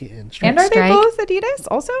 Arrow and Strike. And are they both Adidas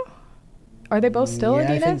also? Are they both still Adidas?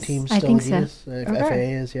 I think Team's still Adidas. So. Okay.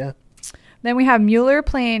 FAA is, yeah. Then we have Mueller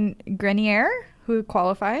playing Grenier, who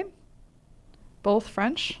qualified. Both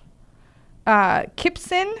French.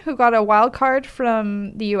 Kipson, who got a wild card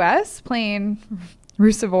from the U.S., playing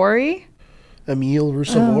Rusevori. Emil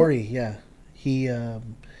Rusevori, yeah.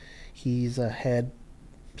 He's a head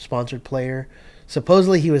sponsored player.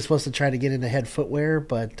 Supposedly he was supposed to try to get into head footwear,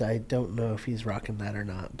 but I don't know if he's rocking that or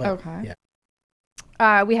not. But, okay.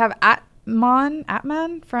 Yeah. We have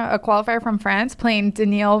Atman, from a qualifier from France, playing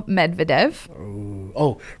Daniil Medvedev.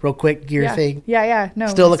 Oh, real quick gear thing. Yeah. No,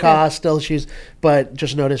 still Lacoste, still shoes. But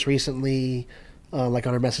just noticed recently, like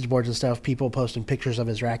on our message boards and stuff, people posting pictures of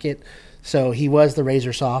his racket. So he was the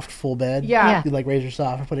Razor Soft full bed. Yeah. You like Razor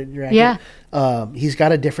Soft, put it in your racket. Yeah. He's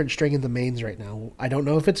got a different string in the mains right now. I don't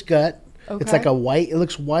know if it's gut. Okay. It's like a white. It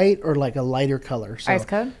looks white or like a lighter color. So ice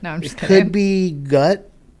code? No, I'm just kidding. It could be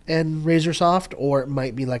gut and Razor Soft, or it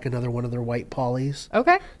might be like another one of their white polys.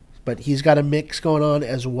 Okay. But he's got a mix going on,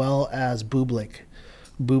 as well as Bublik.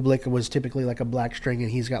 Bublik was typically like a black string,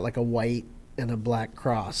 and he's got like a white and a black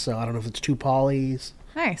cross. So I don't know if it's two polys.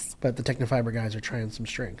 Nice. But the Technofiber guys are trying some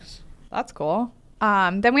strings. That's cool.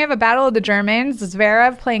 Then we have a battle of the Germans.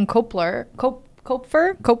 Zverev playing Kopfer.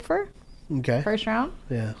 Okay. First round.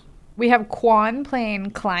 Yeah. We have Kwon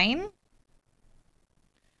playing Klein.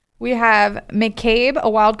 We have McCabe, a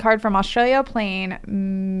wild card from Australia, playing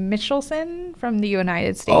Michelson from the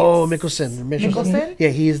United States. Oh, Michelson. Yeah,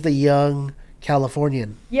 he's the young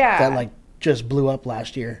Californian. Yeah. That just blew up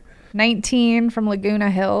last year. 19 from Laguna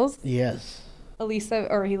Hills. Yes. Elisa,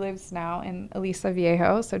 or he lives now in Elisa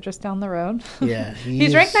Viejo, so just down the road. Yeah.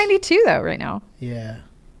 He's ranked 92 though right now. Yeah.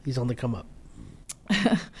 He's on the come up.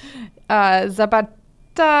 Zapata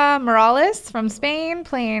Morales from Spain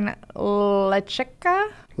playing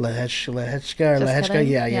Lehechka. Lehechka.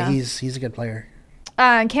 Yeah. He's a good player.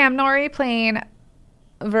 Cam Nori playing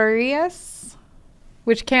Varias,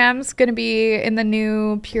 which Cam's going to be in the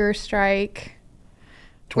new Pure Strike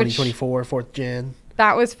 2024 4th gen.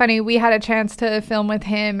 That was funny. We had a chance to film with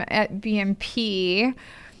him at BMP,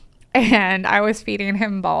 and I was feeding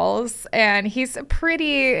him balls, and he's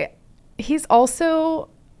also,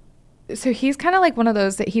 so he's kind of like one of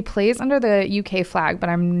those that he plays under the UK flag, but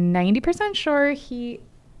I'm 90% sure he's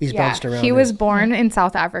bounced around. He was born in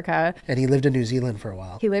South Africa. And he lived in New Zealand for a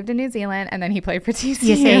while. He lived in New Zealand, and then he played for TCU.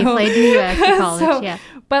 Yes, he played in the US for college, yeah.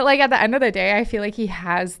 But, like, at the end of the day, I feel like he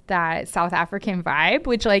has that South African vibe,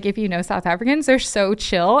 which, like, if you know South Africans, they're so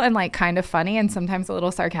chill and, like, kind of funny and sometimes a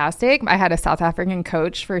little sarcastic. I had a South African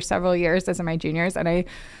coach for several years as my juniors, and I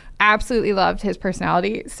absolutely loved his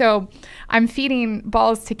personality. So I'm feeding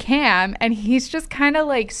balls to Cam, and he's just kind of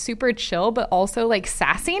like super chill, but also like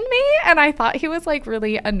sassing me. And I thought he was like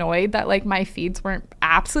really annoyed that like my feeds weren't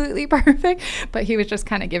absolutely perfect, but he was just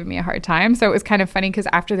kind of giving me a hard time. So it was kind of funny because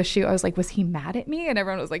after the shoot, I was like, was he mad at me? And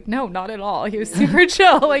everyone was like, no, not at all. He was super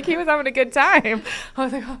chill. Like he was having a good time. I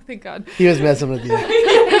was like, oh, thank God. He was messing with you.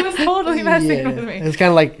 He was totally messing with me. It's kind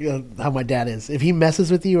of like how my dad is. If he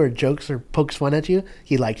messes with you or jokes or pokes fun at you,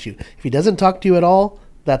 he likes you. If he doesn't talk to you at all,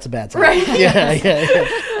 that's a bad sign. Right. Yeah.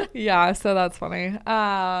 Yeah, so that's funny.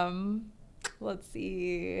 Let's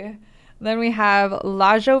see. Then we have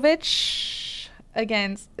Lajovic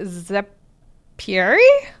against Zepieri.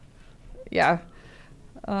 Yeah.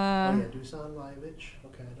 Dusan Lajovic.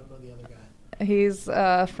 Okay, I don't know the other guy. He's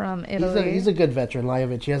from Italy. He's a good veteran,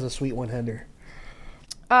 Lajovic. He has a sweet one-hander.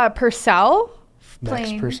 Purcell.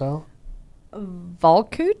 Max Purcell.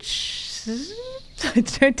 Valkuc. I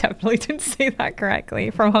definitely didn't say that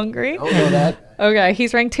correctly. From Hungary. I don't know that. Okay,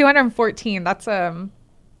 he's ranked 214. That's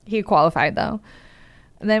he qualified though.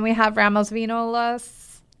 And then we have Ramos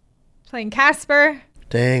Vinolas playing Casper.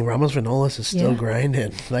 Dang, Ramos Vinolas is still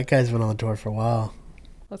grinding. That guy's been on the tour for a while.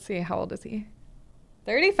 Let's see, how old is he?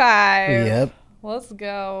 35. Yep. Let's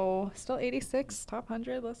go. Still 86, top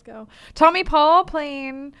 100. Let's go. Tommy Paul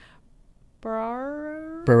playing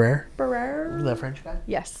Barrere. The French guy?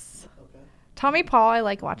 Yes. Okay. Tommy Paul, I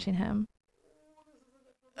like watching him.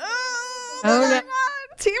 Oh no.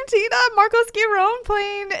 Team Tina, Marcos Giron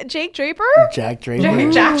playing Jack Draper. Jack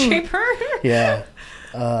Draper. Jack Draper. Yeah.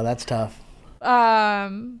 That's tough.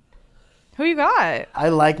 Who you got? I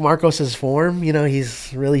like Marcos's form. You know,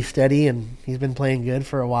 he's really steady and he's been playing good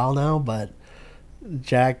for a while now, but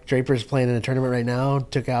Jack Draper's playing in a tournament right now,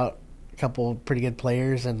 took out a couple pretty good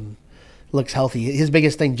players and looks healthy. His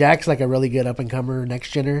biggest thing, Jack's like a really good up-and-comer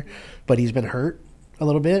next-gener, but he's been hurt a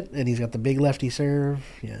little bit, and he's got the big lefty serve.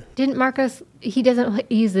 Yeah. Didn't Marcos, he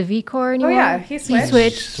doesn't use the V-Core anymore? Oh, yeah. He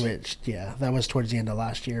switched. Yeah. That was towards the end of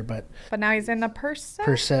last year, but now he's in the Percept.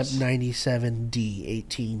 Percept 97D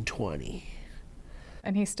 1820.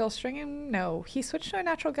 And he's still stringing? No. He switched to a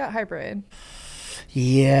natural gut hybrid.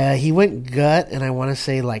 Yeah, he went gut, and I want to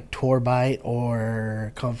say like Tour Bite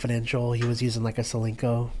or Confidential. He was using like a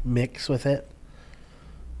Solinko mix with it.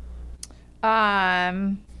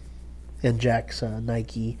 And Jack's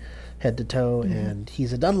Nike head to toe, and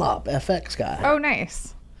he's a Dunlop FX guy. Oh,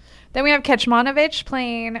 nice. Then we have Kecmanovic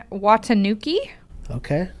playing Watanuki.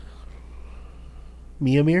 Okay.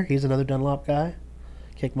 Miomir, he's another Dunlop guy.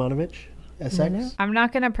 Kecmanovic, SX. I'm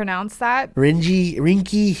not going to pronounce that. Rinki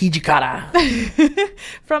Hijikata.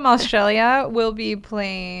 From Australia, will be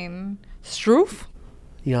playing Struff.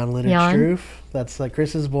 Jan Leonard Struff. That's like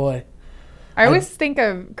Chris's boy. I always think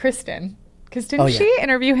of Kristen. Because didn't she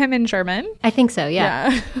interview him in German? I think so,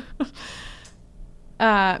 yeah.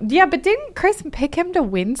 Yeah, but didn't Chris pick him to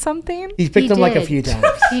win something? He's picked him like a few times.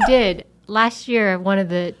 He did. Last year, one of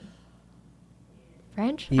the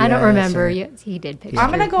French? I don't remember. Yes, he did pick him. I'm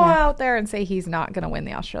going to go out there and say he's not going to win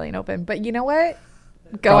the Australian Open. But you know what?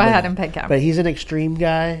 Go ahead and pick him. But he's an extreme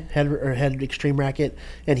guy, head extreme racket,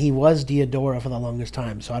 and he was Diodora for the longest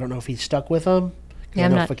time. So I don't know if he's stuck with him. I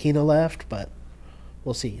know Fakina left, but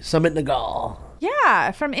we'll see. Summit Nagal.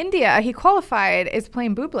 Yeah, from India. He qualified, is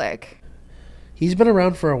playing Bublik. He's been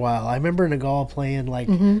around for a while. I remember Nagal playing like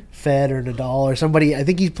Fed or Nadal or somebody. I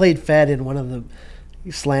think he played Fed in one of the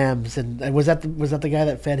slams. And was that the guy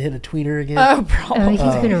that Fed hit a tweener again? Oh,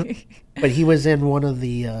 probably. But he was in one of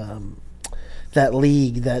the that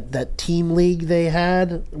league, that team league they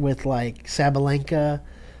had with like Sabalenka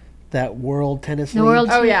that World Tennis The League World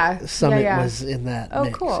Oh yeah. Summit yeah, yeah. was in that Oh,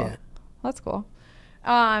 mix. cool. Yeah. That's cool.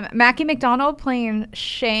 Mackie McDonald playing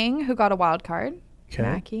Shang, who got a wild card. Okay.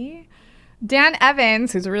 Mackie. Dan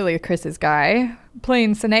Evans, who's really Chris's guy,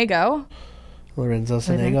 playing Sonego. Lorenzo that's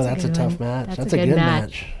Sonego, a that's a good tough one. match. That's That's a a good good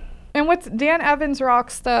match. match. And what's Dan Evans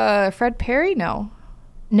rocks the Fred Perry? No.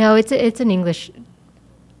 No, it's an English.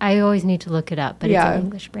 I always need to look it up, but Yeah. it's an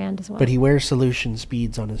English brand as well. But he wears Solution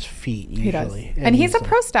Speeds on his feet usually. He does. And he's a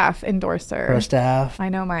pro staff endorser. pro staff. I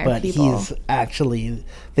know my but people. he's actually,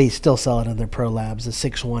 they still sell it in their pro labs, the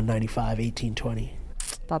 6'1", 95, 1820.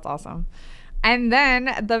 That's awesome. And then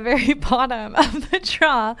at the very bottom of the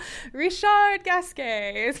draw, Richard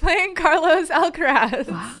Gasquet is playing Carlos Alcaraz.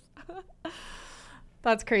 Wow.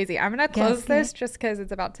 That's crazy. I'm going to close Gasquet. this just because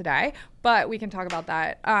it's about to die, but we can talk about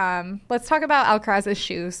that. Let's talk about Alcaraz's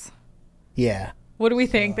shoes. Yeah. What do we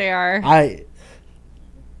think they are? I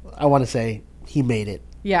want to say he made it.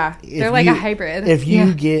 Yeah, If they're like you- a hybrid. If you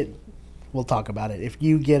Yeah. get, we'll talk about it. If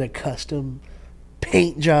you get a custom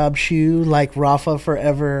paint job shoe like Rafa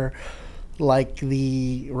Forever, like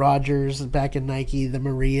the Rogers back in Nike, the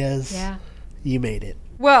Marias, yeah. you made it.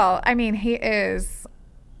 Well, I mean, he is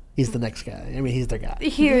He's the next guy. I mean, he's their guy.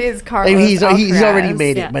 Carlos I mean, he's already Alcaraz.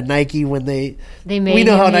 made Yeah. it. But Nike, when They we made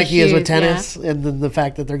know him how his Nike is with shoes, tennis, and then the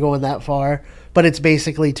fact that they're going that far. But it's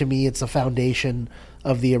basically, to me, it's a foundation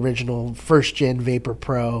of the original first gen Vapor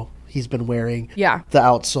Pro. He's been wearing Yeah. the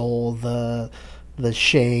outsole, the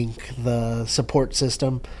shank, the support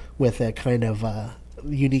system with a kind of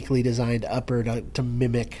uniquely designed upper to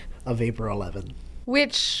mimic a Vapor 11.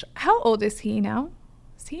 Which, how old is he now?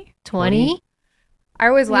 Is he? 20? I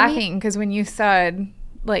was Maybe? laughing because when you said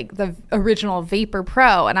like the original Vapor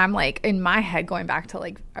Pro, and I'm like in my head going back to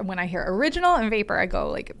like when I hear original and Vapor, I go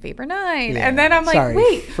like Vapor 9. Yeah. And then I'm like, Sorry,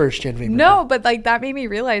 wait, first gen Vapor no, Pro. but like that made me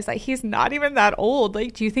realize that he's not even that old.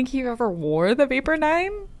 Like, do you think he ever wore the Vapor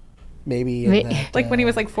 9? Maybe Ma- in that, Like when he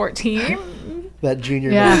was like 14? that junior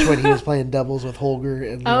Yeah. match when he was playing doubles with Holger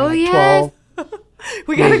and they were Oh, like yes. 12.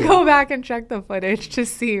 We got to Maybe. go back and check the footage to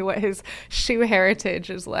see what his shoe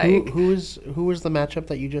heritage is like. Who was the matchup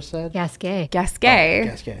that you just said? Gasquet. Gasquet, Oh,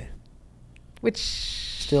 Gasquet. which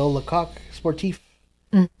Still Lecoq Sportif.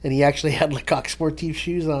 And he actually had Lecoq Sportif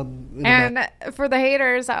shoes on. in the match. and for the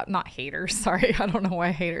haters, not haters, sorry, I don't know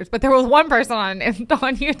why haters, but there was one person on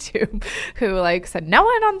YouTube who like said no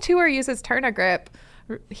one on tour uses Turner grip.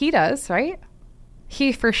 He does, right?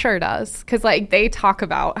 He for sure does, because like they talk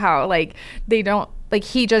about how like they don't like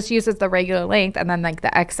he just uses the regular length, and then like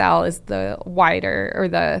the XL is the wider, or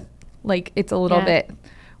the like it's a little Yeah. bit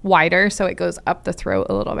wider, so it goes up the throat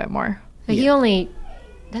a little bit more. But he only,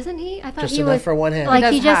 doesn't he? I thought Just he enough was, for one hand. like He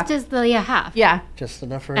he does just half. does the half. Yeah, Just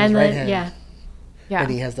enough for his And right then, hand. yeah, And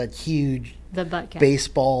he has that huge the butt cap.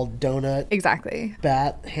 baseball donut exactly.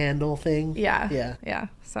 bat handle thing. Yeah. Yeah.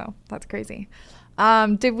 So that's crazy. Are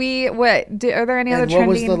there any other And what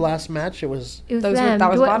was trending? the last match? It was It was Those were- them.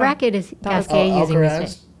 that was What bottom. racket is That was- Gasquet using Alcaraz?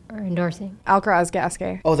 this day? Or endorsing? Alcaraz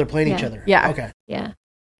Gasquet. Oh, they're playing each Yeah. other. Yeah. Okay. Yeah.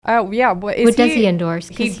 Oh yeah. What does he endorse?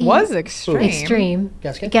 'Cause He was extreme. Extreme.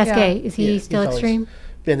 Gasquet? Gasquet. Yeah. Is he Yeah, still he's always extreme?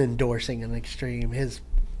 Been endorsing an extreme. His,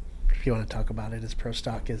 if you want to talk about it, his pro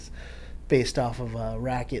stock is based off of a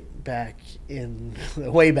racket back in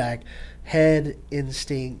way back, Head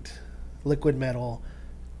Instinct, Liquid Metal,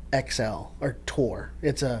 XL or Tour.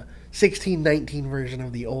 It's a 1619 version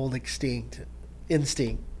of the old Instinct,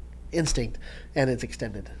 and it's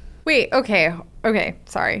extended. Wait. Okay.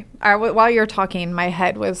 Sorry. While you're talking, my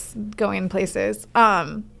head was going places.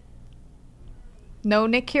 No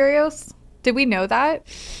Nick Kyrgios. Did we know that?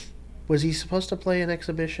 Was he supposed to play an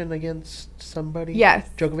exhibition against somebody? Yes.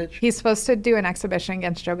 Djokovic? He's supposed to do an exhibition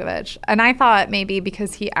against Djokovic. And I thought maybe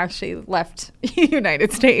because he actually left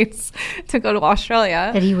United States to go to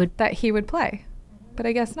Australia that he would play. But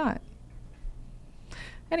I guess not.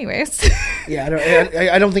 Anyways. Yeah,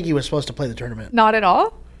 I don't think he was supposed to play the tournament, Not at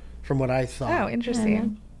all? from what I thought. Oh,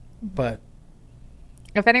 interesting. But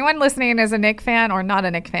If anyone listening is a Nick fan or not a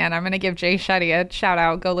Nick fan, I'm going to give Jay Shetty a shout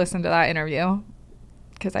out. Go listen to that interview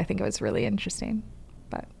because I think it was really interesting.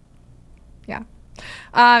 But yeah.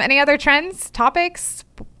 Any other trends, topics,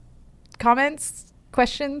 comments,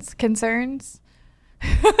 questions, concerns?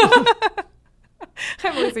 I'm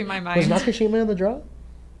losing my was mind. Nakashima in the draw?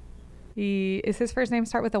 Is his first name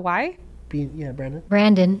start with a Y? Yeah, Brandon.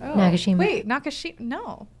 Brandon Oh, Nakashima. Wait, Nakashima?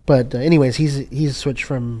 No. But anyways, he's switched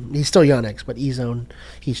from, he's still Yonex, but E-Zone,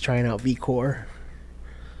 he's trying out V-Core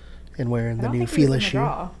and wearing I the don't new think he was in Fila the shoe,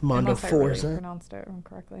 draw, Mondo unless I really Forza. pronounced it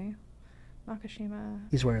incorrectly. Nakashima.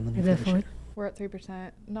 He's wearing the new The finish. fourth. We're at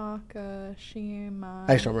 3%. Nakashima.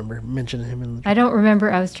 I just don't remember mentioning him in the. I don't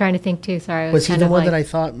remember. I was trying to think too. Sorry. I Was he kind the of one like, that I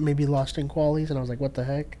thought maybe lost in qualies, and I was like, what the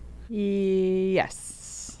heck?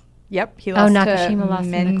 Yes. Yep. He Oh, lost Nakashima to lost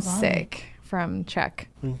in the Mensik from Czech.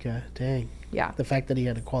 Okay, dang. Yeah. The fact that he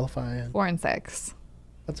had to qualify, and 4 and 6.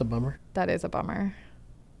 that's a bummer. That is a bummer.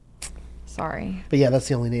 Sorry. But yeah, that's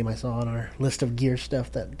the only name I saw on our list of gear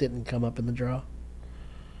stuff that didn't come up in the draw.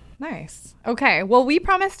 Nice. Okay. Well, we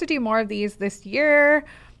promise to do more of these this year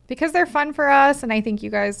because they're fun for us and I think you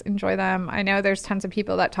guys enjoy them. I know there's tons of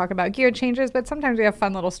people that talk about gear changes, but sometimes we have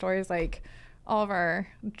fun little stories like all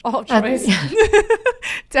of Troy's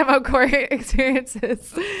demo core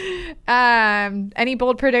experiences. Any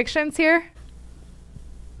bold predictions here?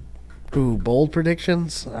 Ooh, bold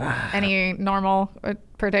predictions? Any normal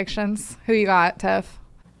predictions? Who you got, Tiff?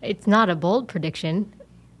 It's not a bold prediction.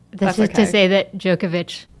 That's This is okay. to say that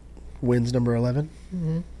Djokovic. Wins number 11?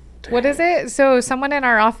 What is it? So someone in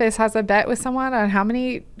our office has a bet with someone on how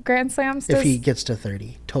many Grand Slams If he gets to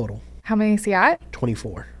 30 total. How many is he at?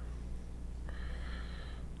 24.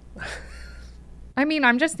 I mean,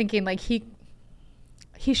 I'm just thinking like he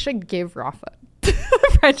should give Rafa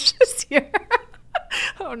the French this year.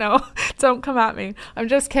 Oh no, don't come at me. I'm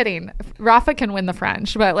just kidding. Rafa can win the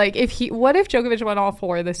French, but like what if Djokovic won all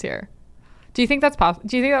 4 this year? Do you think that's possible?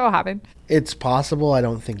 Do you think that will happen? It's possible. I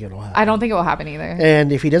don't think it'll happen. I don't think it will happen either.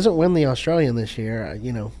 And if he doesn't win the Australian this year,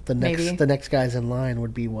 the Maybe. next guys in line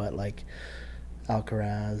would be what, like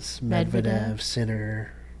Alcaraz, Medvedev,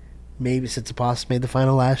 Sinner. Maybe Tsitsipas made the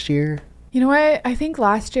final last year. You know what? I think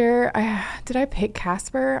last year, did I pick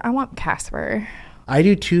Casper? I want Casper. I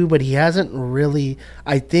do too, but he hasn't really.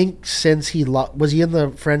 I think since he was he in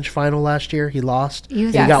the French final last year? He lost. He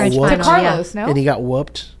was Yeah, in got French whooped. To final, Carlos, no? And he got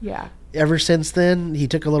whooped. Yeah. Ever since then, he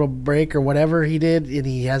took a little break or whatever he did, and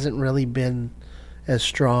he hasn't really been as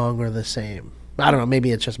strong or the same. I don't know.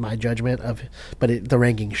 Maybe it's just my judgment of, but the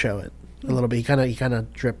rankings show it a little bit. He kind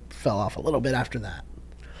of fell off a little bit after that.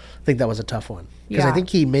 I think that was a tough one because I Yeah. think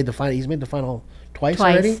he made the final. He's made the final twice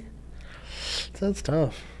already. So that's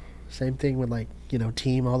tough. Same thing with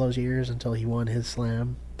Team all those years until he won his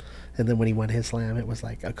slam, and then when he won his slam, it was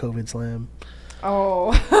like a COVID slam.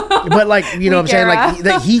 Oh. But what I'm saying, era.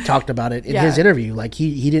 that he talked about it in Yeah. his interview. Like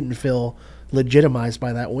he didn't feel legitimized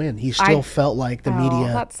by that win. He still felt like the media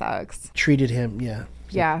That sucks. treated him. Yeah.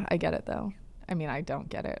 Yeah, I get it though. I mean, I don't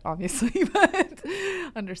get it, obviously, but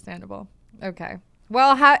understandable. Okay.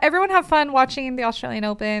 Well, everyone have fun watching the Australian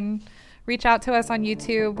Open. Reach out to us on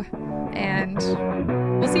YouTube, and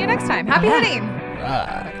we'll see you next time. Happy hitting.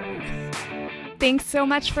 Thanks so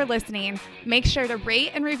much for listening. Make sure to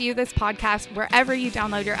rate and review this podcast wherever you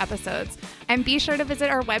download your episodes. And be sure to visit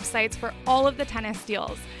our websites for all of the tennis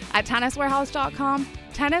deals at tenniswarehouse.com,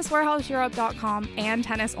 tenniswarehouseeurope.com, and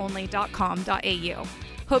tennisonly.com.au.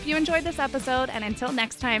 Hope you enjoyed this episode, and until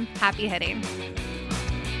next time, happy hitting.